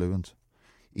flexible and fluent.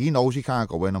 He knows he can't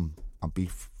go in and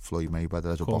beat Floyd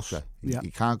Mayweather as a boxer.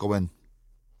 He can't go in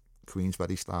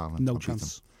Queensberry style. No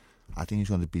chance. I think he's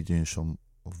going to be doing some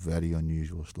very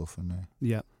unusual stuff in there.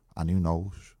 Yeah. And who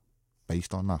knows?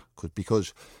 Based on that,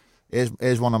 because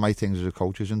here's one of my things as a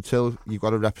coach is until you've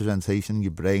got a representation in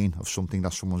your brain of something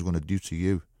that someone's going to do to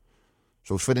you.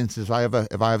 So, for instance, if I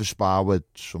have a spar with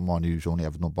someone who's only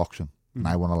ever done boxing and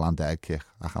I want to land a head kick,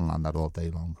 I can land that all day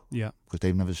long. Yeah, because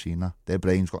they've never seen that. Their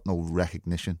brain's got no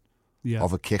recognition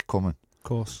of a kick coming, of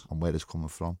course, and where it's coming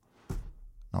from.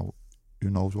 Now,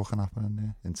 who knows what can happen in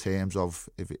there in terms of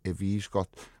if he's got,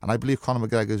 and I believe Conor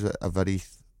McGregor's a very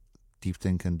deep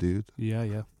thinking dude.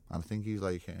 Yeah. And I think he's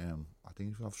like, I think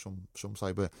he's going to have some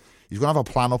type of, he's going to have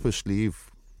a plan up his sleeve,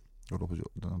 or up his,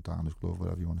 down his glove,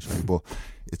 whatever you want to say. But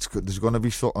there's going to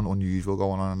be something unusual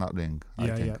going on in that ring. I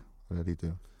think. I really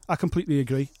do. I completely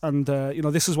agree. And,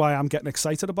 this is why I'm getting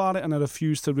excited about it, and I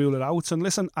refuse to rule it out. And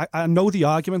listen, I know the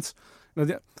argument.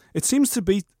 It seems to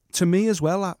be, to me as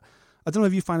well, I don't know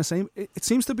if you find the same, it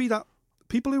seems to be that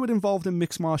people who are involved in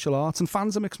mixed martial arts and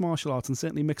fans of mixed martial arts, and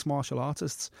certainly mixed martial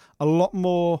artists, are a lot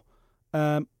more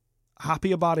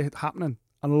happy about it happening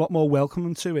and a lot more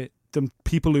welcoming to it than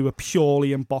people who are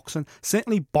purely in boxing.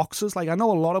 Certainly boxers, like I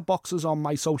know a lot of boxers on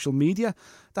my social media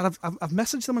that I've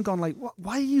messaged them and gone like,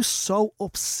 why are you so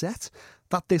upset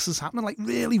that this is happening? Like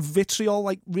really vitriol,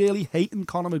 like really hating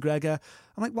Conor McGregor.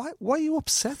 I'm like, why are you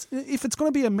upset? If it's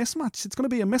going to be a mismatch, it's going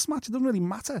to be a mismatch. It doesn't really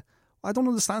matter. I don't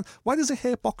understand. Why does it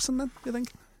hurt boxing then, do you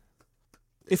think?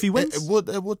 If he wins?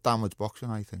 It would damage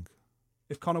boxing, I think.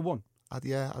 If Conor won? I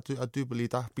do believe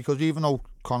that, because even though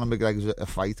Conor McGregor's a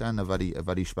fighter and a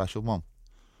very special one,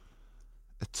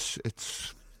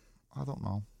 it's I don't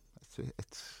know,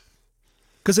 it's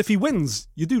because if he wins,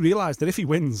 you do realise that if he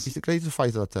wins, he's the greatest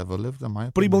fighter that's ever lived, in my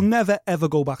opinion. But he will never ever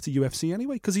go back to UFC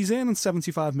anyway, because he's earning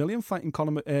 $75 million fighting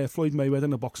Floyd Mayweather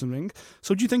in a boxing ring.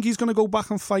 So do you think he's going to go back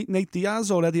and fight Nate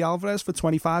Diaz or Eddie Alvarez for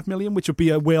 $25 million, which would be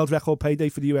a world record payday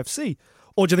for the UFC?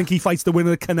 Or do you think he fights the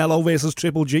winner of Canelo versus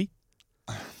Triple G?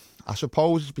 I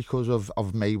suppose it's because of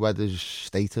Mayweather's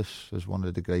status as one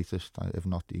of the greatest, if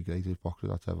not the greatest boxer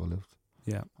that's ever lived.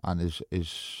 Yeah. And his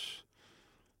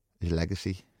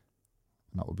legacy,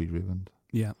 and that would be ruined.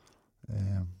 Yeah.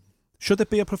 Should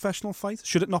it be a professional fight?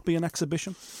 Should it not be an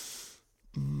exhibition?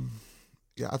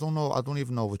 Yeah, I don't know. I don't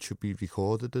even know if it should be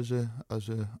recorded as a.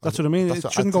 That's what I mean.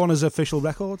 It shouldn't go on as official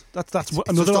record. That's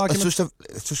another argument.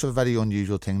 It's just a very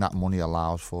unusual thing that money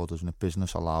allows for, doesn't it?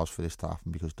 Business allows for this to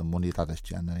happen because the money that it's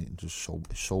generating is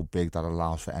so big that it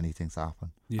allows for anything to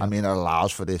happen. Yeah. I mean, it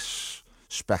allows for this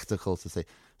spectacle to say,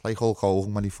 like Hulk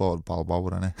Hogan when he fought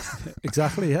Balboa, isn't it?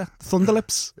 Exactly. Yeah,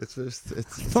 Thunderlips. It's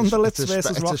Thunderlips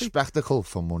versus Rocky. It's a spectacle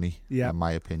for money. Yeah, in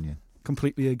my opinion.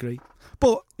 Completely agree.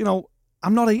 But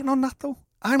I'm not hating on that though.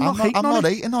 I'm not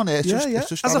hating on it. It's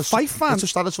just as a fight fan, it's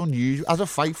just that it's unusual. As a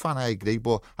fight fan, I agree,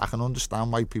 but I can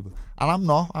understand why people. And I'm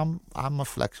not. I'm a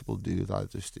flexible dude.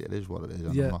 It is what it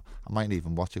is. I mightn't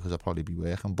even watch it because I'll probably be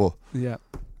working. But yeah.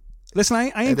 Listen,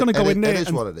 I ain't going to go in there. It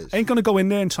is what it is. I ain't going to go in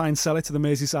there and try and sell it to the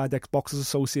Merseyside Ex-Boxers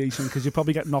Association because you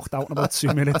probably get knocked out in about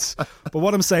 2 minutes. But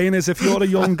what I'm saying is, if you're a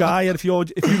young guy and if you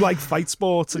like fight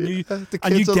sports and you the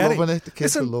and you kids get are loving it, the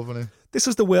kids are loving it. This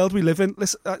is the world we live in.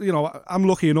 Listen, I'm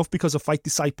lucky enough because of Fight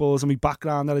Disciples and my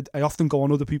background that I often go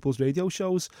on other people's radio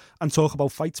shows and talk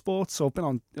about fight sports. So I've been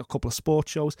on a couple of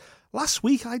sports shows. Last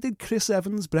week I did Chris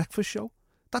Evans' breakfast show.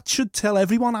 That should tell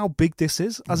everyone how big this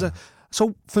is.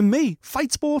 So for me,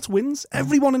 fight sports wins.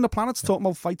 Everyone in the planet's talking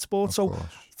about fight sports. So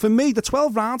for me, the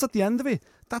 12 rounds at the end of it,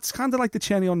 that's kind of like the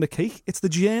cherry on the cake. It's the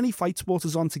journey fight sports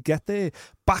is on to get there,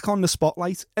 back on the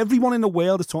spotlight. Everyone in the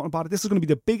world is talking about it. This is going to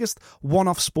be the biggest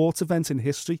one-off sports event in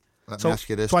history. Let me ask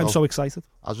you this. That's why I'm so excited.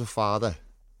 As a father,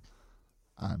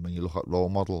 and when you look at role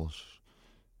models,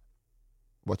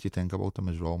 what do you think about them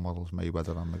as role models,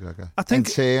 Mayweather and McGregor? I think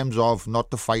in terms of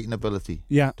not the fighting ability,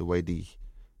 yeah, the way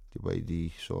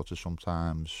they sort of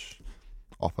sometimes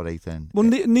operate in. Well,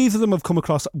 neither of them have come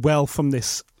across well from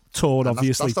this tour,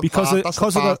 obviously, because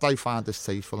of I find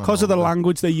distasteful. Because of the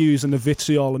language they use and the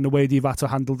vitriol and the way they've had to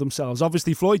handle themselves.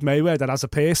 Obviously, Floyd Mayweather as a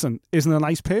person isn't a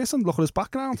nice person. Look at his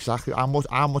background. Exactly.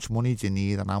 How much money do you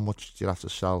need, and how much do you have to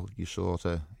sell your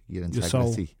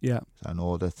integrity? Yeah. In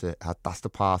order to, that's the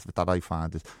part of it that I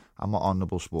find is I'm an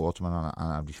honourable sportsman and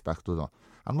I respect them.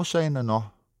 I'm not saying they're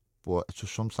not, but it's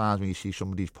just sometimes when you see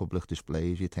some of these public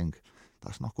displays, you think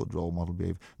that's not good role model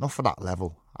behaviour. Not for that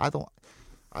level. I don't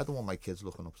want my kids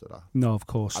looking up to that. No, of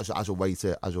course. As a way,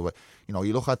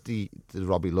 you look at the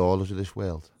Robbie Lawlers of this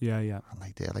world. Yeah.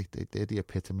 And they're the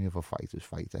epitome of a fighter.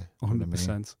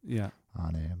 100%. Yeah.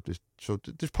 And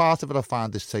there's part of it I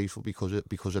find distasteful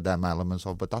because of them elements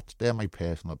of, but they're my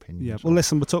personal opinion. Yeah. Well,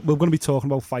 listen, we're going to be talking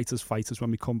about fighters when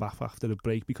we come back after the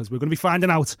break, because we're going to be finding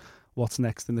out what's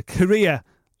next in the career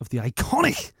of the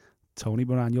iconic Tony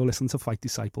Moran. You're listening to Fight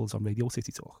Disciples on Radio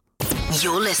City Talk.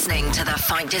 You're listening to the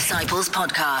Fight Disciples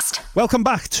podcast. Welcome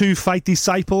back to Fight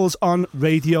Disciples on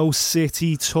Radio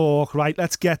City Talk. Right,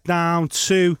 let's get down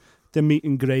to the meat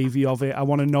and gravy of it. I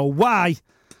want to know why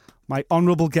my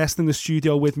honourable guest in the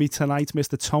studio with me tonight,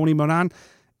 Mr. Tony Moran,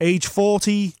 age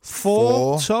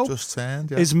 44, just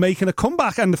turned, is making a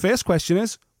comeback. And the first question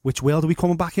is, which world are we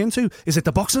coming back into? Is it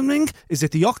the boxing ring? Is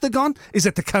it the octagon? Is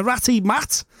it the karate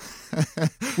mat?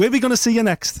 Where are we going to see you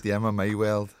next? The MMA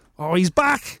world. Oh, he's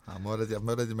back. I've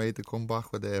already made the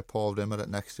comeback with Paul Rimmer at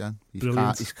Next Gen.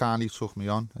 He's kindly took me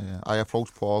on. I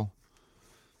approached Paul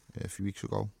a few weeks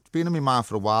ago. It's been in my mind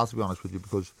for a while, to be honest with you,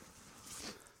 because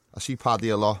I see Paddy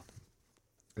a lot.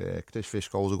 Chris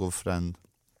Fishgold's a good friend.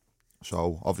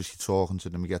 So obviously talking to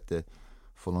them, you get the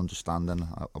full understanding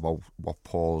about what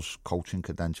Paul's coaching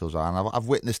credentials are. And I've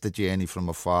witnessed the journey from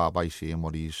afar by seeing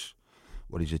what he's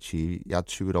achieved. He had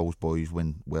two of those boys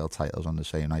win world titles on the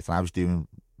same night, and I was doing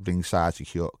ringside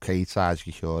cage-side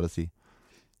security.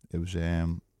 It was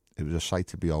a sight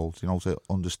to behold. To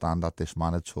understand that this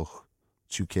man had took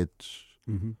two kids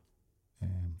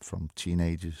from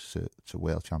teenagers to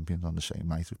world champions on the same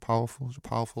night. It was powerful. It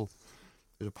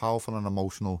was a powerful and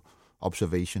emotional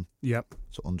observation. Yep.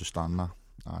 To understand that,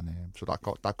 and so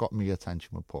that got me attention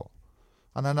with Paul.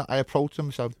 And then I approached him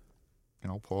and said,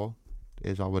 Paul,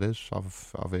 here's how it is.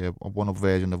 I've won a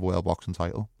version of the world boxing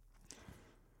title.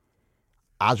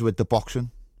 As with the boxing,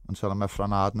 until I met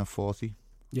Fran Arden at 40,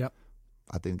 yep,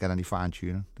 I didn't get any fine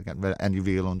tuning. Didn't get any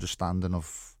real understanding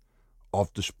of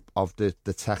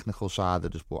the technical side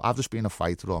of the sport. I've just been a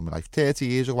fighter all my life. 30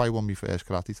 years ago, I won my first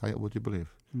karate title. Would you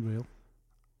believe? Real.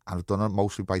 And I've done it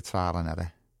mostly by trial and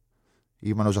error.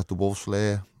 Even when I was at the Wolves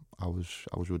Slayer, I was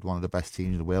with one of the best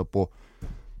teams in the world. But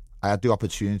I had the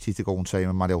opportunity to go and train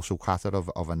with Mario Sukata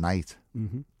of a night,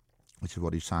 which is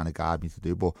what he's trying to guide me to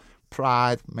do. But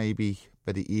pride, maybe,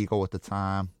 bit of ego at the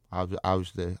time. I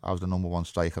was the number one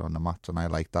striker on the mat, and I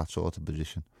liked that sort of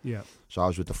position. Yeah. So I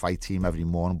was with the fight team every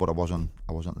morning, but I wasn't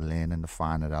learning the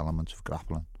finer elements of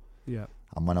grappling. Yeah.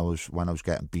 And when I was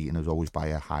getting beaten, it was always by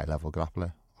a high level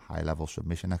grappler, high level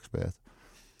submission expert.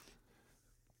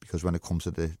 Because when it comes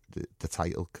to the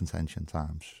title contention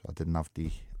times, I didn't have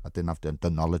the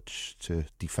knowledge to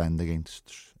defend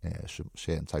against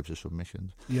certain types of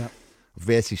submissions. Yeah. I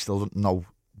virtually still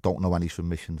don't know any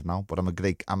submissions now, but I'm a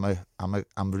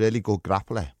really good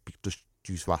grappler just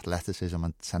due to athleticism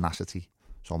and tenacity.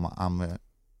 So I'm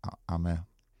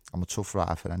a tough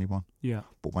rider for anyone. Yeah.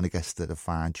 But when it gets to the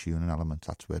fine tuning element,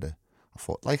 that's where I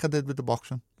fought like I did with the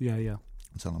boxing. Yeah.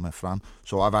 Until I met Fran.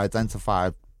 So I've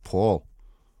identified Paul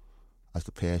as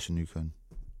the person who can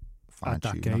fine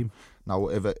tune that game. Now,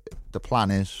 the plan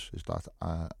is that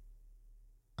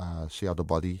I see how the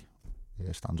body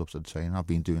stands up to the training. I've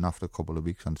been doing that for a couple of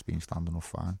weeks and it's been standing up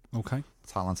fine. Okay. The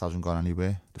talent hasn't gone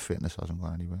anywhere. The fitness hasn't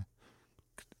gone anywhere.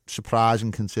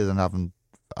 Surprising considering I haven't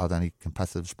had any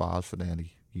competitive spars for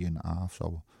nearly a year and a half.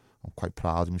 So I'm quite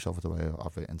proud of myself for the way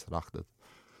I've interacted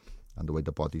and the way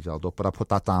the body's held up. But I put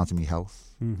that down to my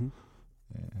health.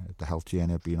 The health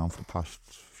journey I've been on for the past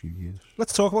few years.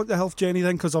 Let's talk about the health journey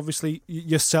then, because obviously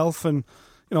yourself and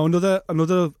another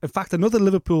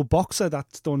Liverpool boxer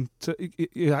that's who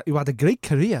had a great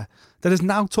career that is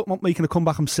now talking about making a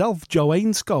comeback himself, Joe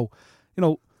Ainscough.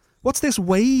 What's this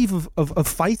wave of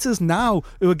fighters now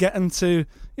who are getting to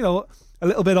a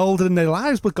little bit older in their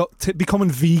lives but got to becoming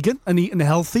vegan and eating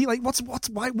healthy? Like what's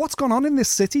gone on in this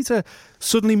city to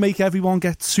suddenly make everyone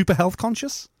get super health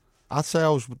conscious? I'd say I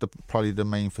was probably the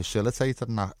main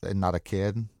facilitator in that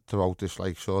occurring throughout this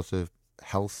sort of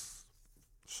health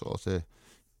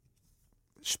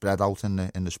spread out in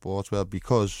the sports world,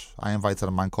 because I invited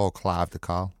a man called Clive de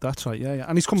Carl. That's right, yeah.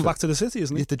 And he's coming back to the city,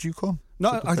 isn't he? Yeah, did you come?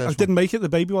 No, I didn't make it. The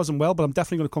baby wasn't well, but I'm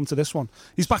definitely going to come to this one.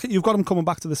 He's back. You've got him coming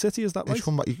back to the city, is that right?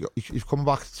 He's coming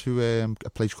back to a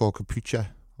place called Capucha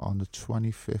on the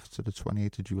 25th to the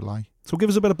 28th of July. So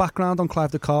give us a bit of background on Clive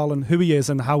de Carl and who he is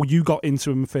and how you got into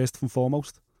him first and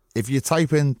foremost. If you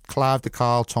type in Clive de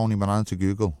Carl, Tony Moran to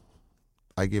Google,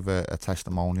 I give a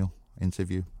testimonial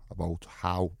interview about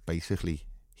how basically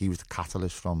he was the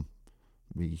catalyst from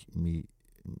me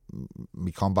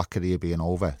combat career being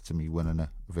over to me winning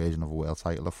a version of a world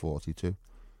title at 42.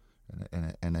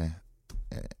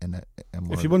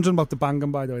 If you're wondering about the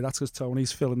banging, by the way, that's because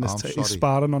Tony's filling this. He's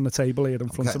sparring on the table here in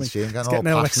front of me. He's getting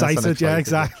all excited. Yeah,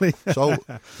 exactly.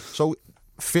 So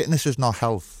fitness is not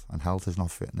health, and health is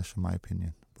not fitness, in my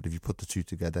opinion. But if you put the two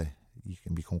together, you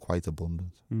can become quite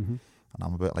abundant. Mm-hmm. And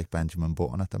I'm a bit like Benjamin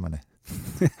Button at the minute.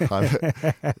 I'm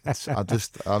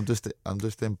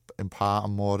just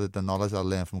imparting more of the knowledge I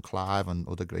learned from Clive and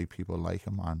other great people like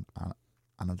him, and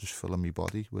I'm just filling my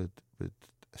body with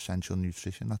essential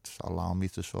nutrition that's allowing me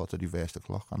to sort of reverse the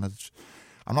clock. And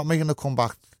I'm not making a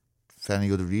comeback for any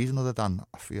other reason other than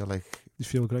I feel like... You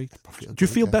feel great? Do you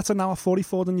feel better now at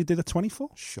 44 than you did at 24?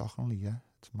 Shockingly, yeah.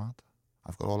 It's mad.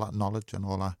 I've got all that knowledge and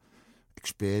all that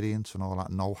experience and all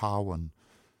that know-how, and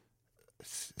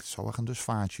so I can just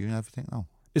fine-tune everything now.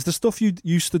 Is the stuff you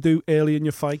used to do early in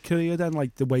your fight career then,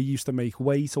 like the way you used to make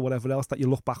weight or whatever else, that you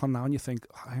look back on now and you think,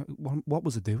 what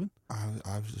was I doing?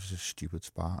 I was just a stupid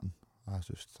Spartan. I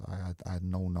had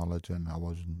no knowledge, and I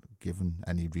wasn't given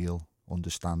any real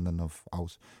understanding of how.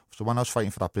 So when I was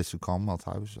fighting for that British Commonwealth,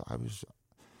 I was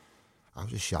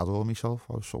a shadow of myself.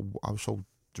 I was so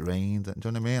drained. Do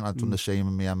you know what I mean? I'd done the same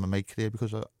in my MMA career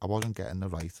because I wasn't getting the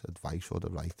right advice or the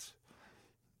right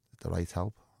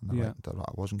help. I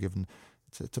wasn't given.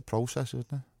 It's a process,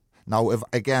 isn't it? Now, if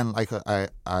again, like I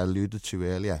alluded to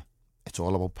earlier, it's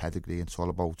all about pedigree. It's all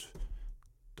about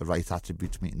the right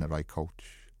attributes meeting the right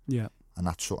coach. Yeah. And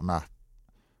that's something that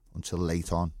until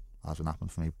late on hasn't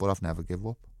happened for me. But I've never given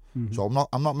up. Mm-hmm. So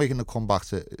I'm not making a comeback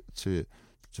to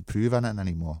prove anything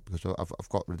anymore, because I've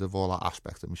got rid of all that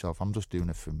aspect of myself. I'm just doing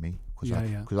it for me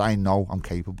because I know I'm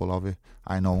capable of it.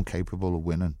 I know I'm capable of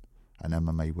winning an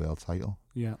MMA world title.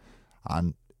 Yeah.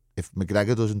 And if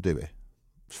McGregor doesn't do it,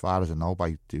 as far as I know,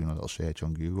 by doing a little search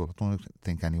on Google, I don't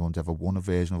think anyone's ever won a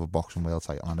version of a boxing world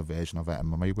title and a version of an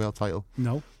MMA world title.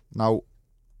 No. Now,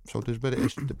 so there's a bit of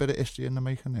history in the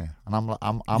making there, and I'm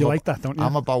you like that, don't you?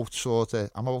 I'm about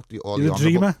the You're a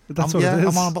dreamer. That's what it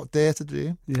is. I'm about dare to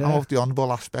dream. Yeah. I'm about the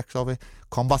honourable aspects of it.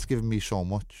 Combat's given me so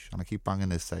much, and I keep banging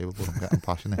this table, but I'm getting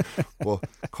passionate. But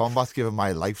combat's given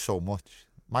my life so much.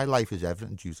 My life is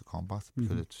everything due to combat,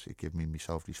 because it gives me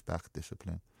self-respect,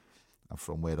 discipline, and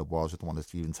from where it was, I don't want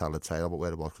to even tell the tale about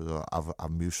where it was, because I've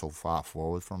moved so far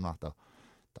forward from that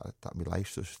my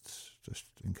life's just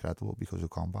incredible because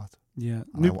of combat. Yeah,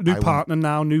 new partner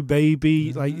now, new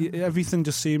baby, like everything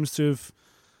just seems to have.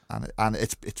 And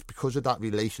it's because of that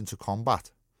relation to combat,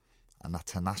 and that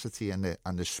tenacity and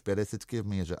the spirit it's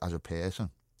given me as a person.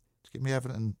 It's given me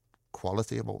everything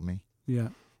quality about me. Yeah,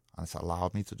 and it's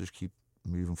allowed me to just keep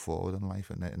moving forward in life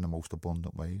in the most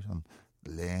abundant ways, and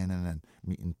learning and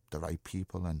meeting the right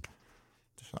people, and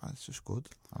it's just good.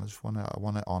 And I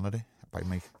want to honour it by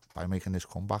making this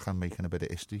comeback and making a bit of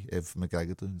history if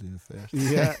McGregor doesn't do it first.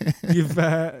 Yeah,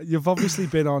 you've obviously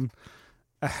been on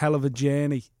a hell of a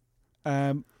journey.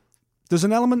 There's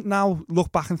an element now,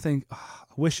 look back and think, I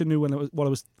wish I knew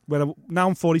now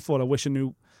I'm 44, I wish I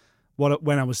knew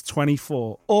when I was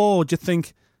 24. Or do you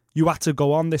think you had to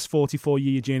go on this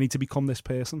 44-year journey to become this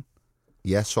person?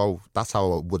 Yeah, so that's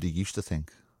how I would have used to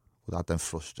think. Without them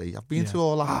frustrated. I've been through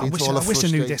all that. I wish I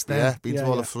knew this then. Yeah, been through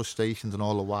all the frustrations and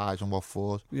all the whys and what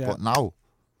fors. Yeah. But now,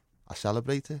 I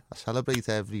celebrate it. I celebrate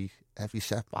every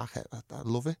setback. I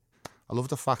love it. I love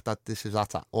the fact that this is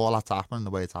all that's happened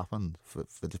the way it happened for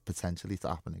this potentially to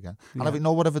happen again. And if you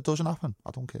know whatever doesn't happen,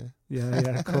 I don't care. Yeah,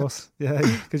 of course. Yeah,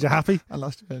 because you're happy. And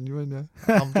that's genuine,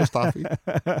 yeah. I'm just happy.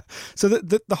 So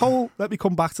the whole, let me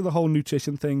come back to the whole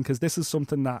nutrition thing, because this is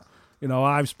something that,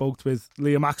 I've spoke with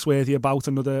Liam Axworthy about,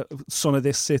 another son of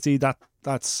this city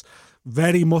that's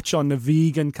very much on the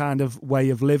vegan kind of way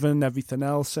of living, everything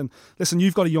else. And listen,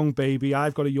 you've got a young baby,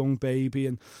 I've got a young baby,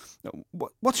 and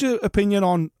what's your opinion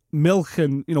on milk?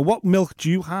 And what milk do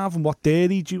you have, and what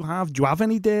dairy do you have? Do you have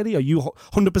any dairy? Are you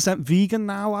 100% vegan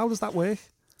now? How does that work?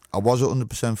 I was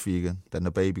 100% vegan. Then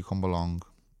the baby come along.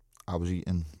 I was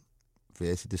eating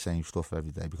virtually the same stuff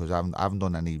every day, because I haven't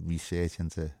done any research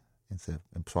into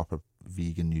proper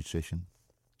vegan nutrition.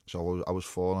 So I was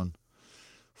falling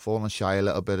fallen shy a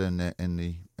little bit in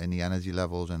the energy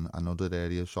levels and other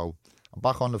areas. So I'm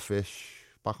back on the fish,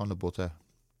 back on the butter.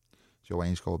 Joe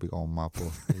Ainscough will be going mad,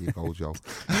 but there you go, Joe.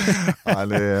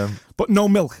 And, but no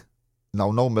milk.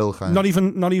 No milk. Not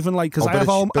even like, because I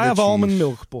have almond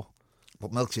milk,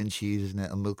 but milk's in cheese, isn't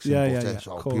it? And milk's in butter.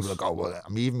 So people will go, well,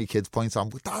 even my kids point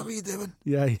out, what are you doing?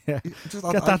 Yeah.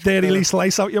 Get that dairy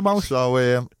slice out your mouth. So,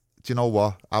 do you know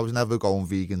what? I was never going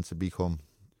vegan to become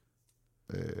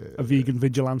a vegan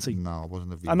vigilante. No, I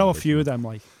wasn't a vegan. I know a few of them,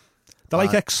 like. They're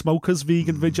like ex-smokers,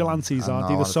 vegan vigilantes, aren't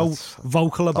they? They're so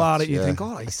vocal about it. You think,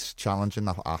 it's challenging,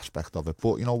 that aspect of it.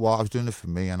 But you know what? I was doing it for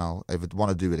me, and if I want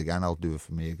to do it again, I'll do it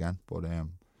for me again. But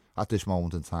at this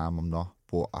moment in time, I'm not.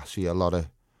 But I see a lot of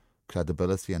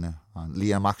credibility in it. And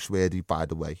Liam Maxworthy, by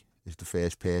the way, is the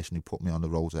first person who put me on the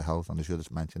road to health, and I should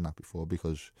have mentioned that before,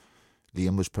 because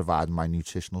Liam was providing my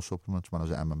nutritional supplements when I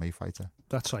was an MMA fighter.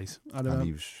 That's right. And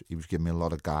he was giving me a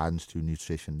lot of guidance to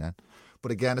nutrition then.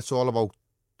 But again, it's all about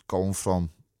going from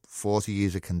 40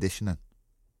 years of conditioning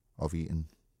of eating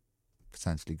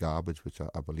potentially garbage, which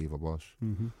I believe I was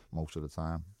most of the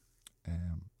time,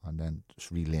 and then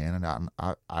just relearning that. And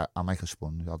I make a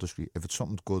sponge. I'll just if it's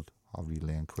something good, I'll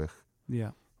relearn quick.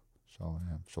 Yeah.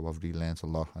 So I've relearned a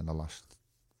lot in the last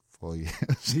 4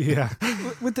 years. Yeah.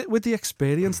 with the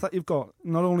experience that you've got,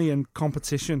 not only in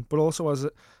competition, but also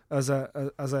as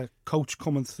a coach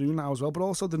coming through now as well, but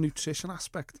also the nutrition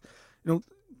aspect. You know,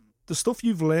 the stuff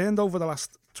you've learned over the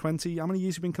last 20, how many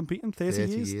years you've been competing? 30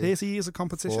 years? 30 years of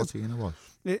competition. 14 it was.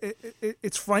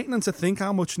 It's frightening to think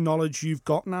how much knowledge you've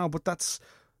got now, but that's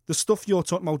the stuff you're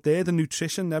talking about there, the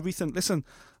nutrition, everything. Listen,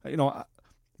 you know,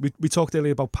 we talked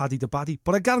earlier about Paddy the Baddy,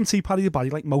 but I guarantee Paddy the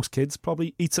Baddy, like most kids,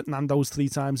 probably eats at Nando's 3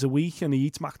 times a week, and he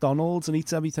eats McDonald's and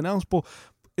eats everything else. But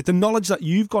the knowledge that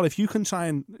you've got, if you can try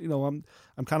and, you know,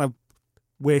 I'm kind of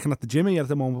working at the gym here at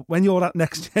the moment. When you're at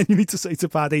next gen, you need to say to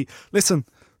Paddy, listen,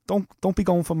 Don't be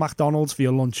going for McDonald's for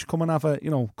your lunch. Come and have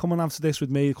this with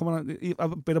me. Come and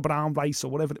have a bit of brown rice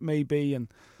or whatever it may be. And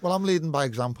well, I'm leading by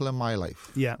example in my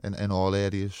life. Yeah. In all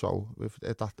areas. So if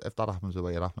that happens the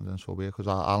way it happens, then so be it. Because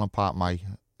I'll impart my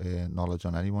knowledge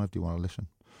on anyone if they want to listen.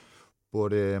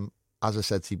 But as I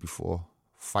said to you before,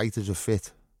 fighters are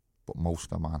fit, but most of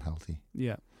them aren't healthy.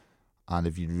 Yeah. And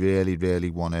if you really, really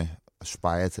want to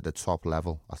aspire to the top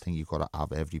level, I think you've got to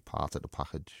have every part of the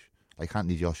package. Like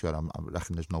Anthony Joshua, I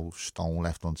reckon there's no stone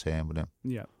left unturned with him.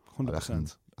 Yeah,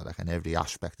 100%. I reckon every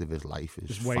aspect of his life is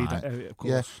just fine. Of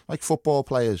course. Yeah, like football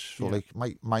players. So like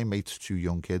my mate's 2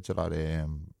 young kids are at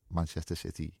Manchester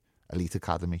City Elite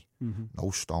Academy.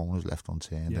 No stone is left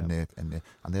unturned, and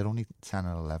they're only 10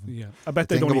 or 11. Yeah, I bet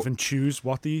they don't even choose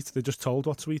what to eat. They're just told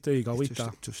what to eat. There you go, eat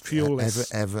that. Just fuel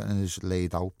everything is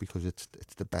laid out because it's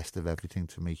the best of everything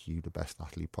to make you the best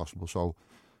athlete possible. So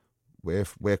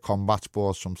where combat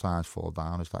sports sometimes fall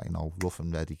down is that, you know, rough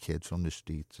and ready kids from the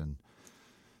streets, and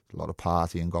a lot of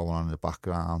partying going on in the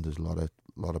background. There's a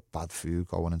lot of bad food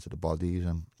going into the bodies,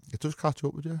 and it does catch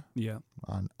up with you. Yeah,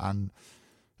 and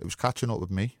it was catching up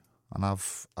with me, and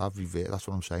I've revered. That's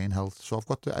what I'm saying. Health. So I've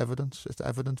got the evidence. It's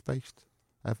evidence based.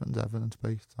 Evidence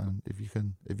based, and if you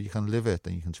can live it,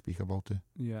 then you can speak about it.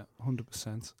 Yeah,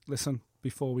 100%. Listen,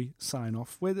 before we sign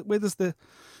off, where's the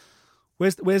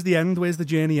end? Where's the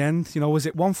journey end? You know, is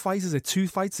it 1 fight? Is it 2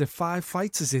 fights? Is it 5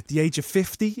 fights? Is it the age of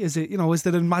 50? Is it, you know, is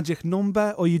there a magic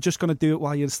number, or are you just going to do it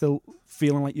while you're still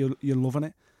feeling like you're loving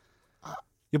it?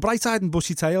 You're bright-eyed and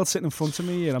bushy-tailed sitting in front of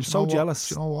me, and I'm so jealous.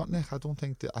 Do you know what, Nick? I don't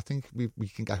think that. I think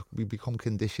we become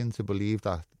conditioned to believe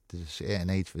that there's a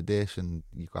certain age for this, and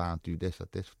you can't do this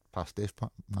at this past this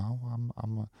point. No,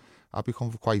 I've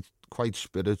become quite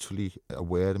spiritually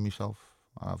aware of myself.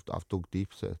 I've dug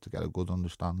deep to get a good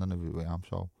understanding of who I am.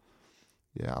 So,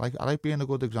 yeah, I like being a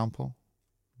good example.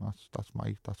 That's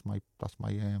my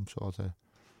sort of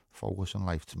focus in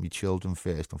life, to me children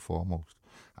first and foremost,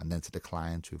 and then to the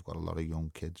clients who've got a lot of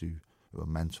young kids who are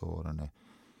mentor, and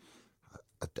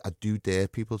I do dare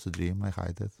people to dream like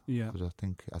I did. Yeah, because I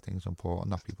think it's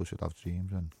important that people should have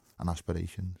dreams and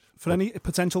aspirations. For any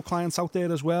potential clients out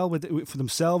there as well, for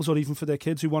themselves or even for their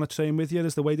kids who want to train with you,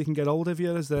 is the way they can get hold of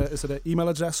you? Is there an email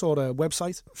address or a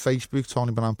website? Facebook,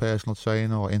 Tony Bannan Personal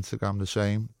Trainer, or Instagram the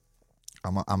same.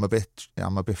 I'm a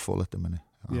bit full at the minute.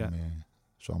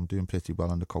 So I'm doing pretty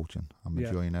well in the coaching. I'm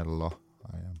enjoying it a lot.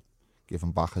 I am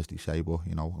giving back, as they say, but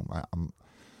you know,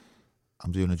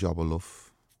 I'm doing a job I love.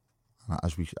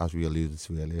 As we alluded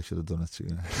to earlier, I should have done it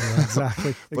sooner. Yeah,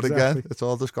 exactly. But again, it's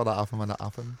all just got to happen when it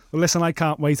happens. Well, listen, I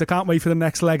can't wait. I can't wait for the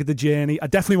next leg of the journey. I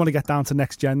definitely want to get down to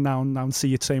next gen now and see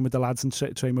you train with the lads and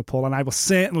train with Paul. And I will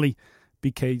certainly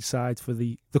be cage side for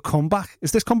the comeback.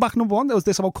 Is this comeback number 1? Or is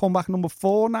this about comeback number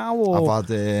 4 now? Or?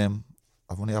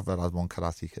 I've only ever had one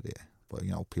karate career. But,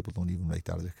 you know, people don't even rate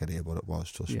that as a career, but it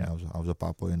was. Trust me, I was a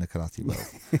bad boy in the karate world.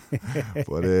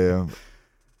 But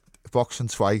boxing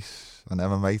twice and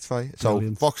MMA twice.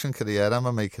 Brilliant. So boxing career,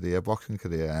 MMA career, boxing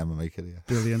career, MMA career.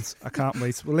 Brilliant. I can't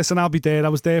wait. Well, listen, I'll be there. I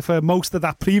was there for most of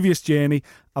that previous journey.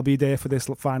 I'll be there for this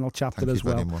final chapter as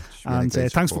well. Thank you very much.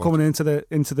 And thanks for coming into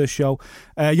the show.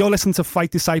 You're listening to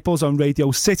Fight Disciples on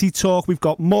Radio City Talk. We've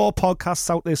got more podcasts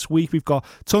out this week. We've got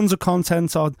tons of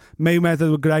content on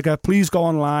Mayweather McGregor. Please go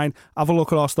online, have a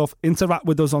look at our stuff, interact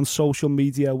with us on social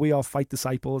media. We are Fight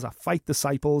Disciples at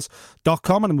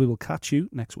fightdisciples.com, and we will catch you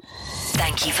next week.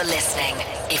 Thank you for listening.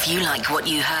 If you like what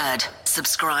you heard,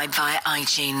 subscribe via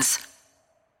iTunes.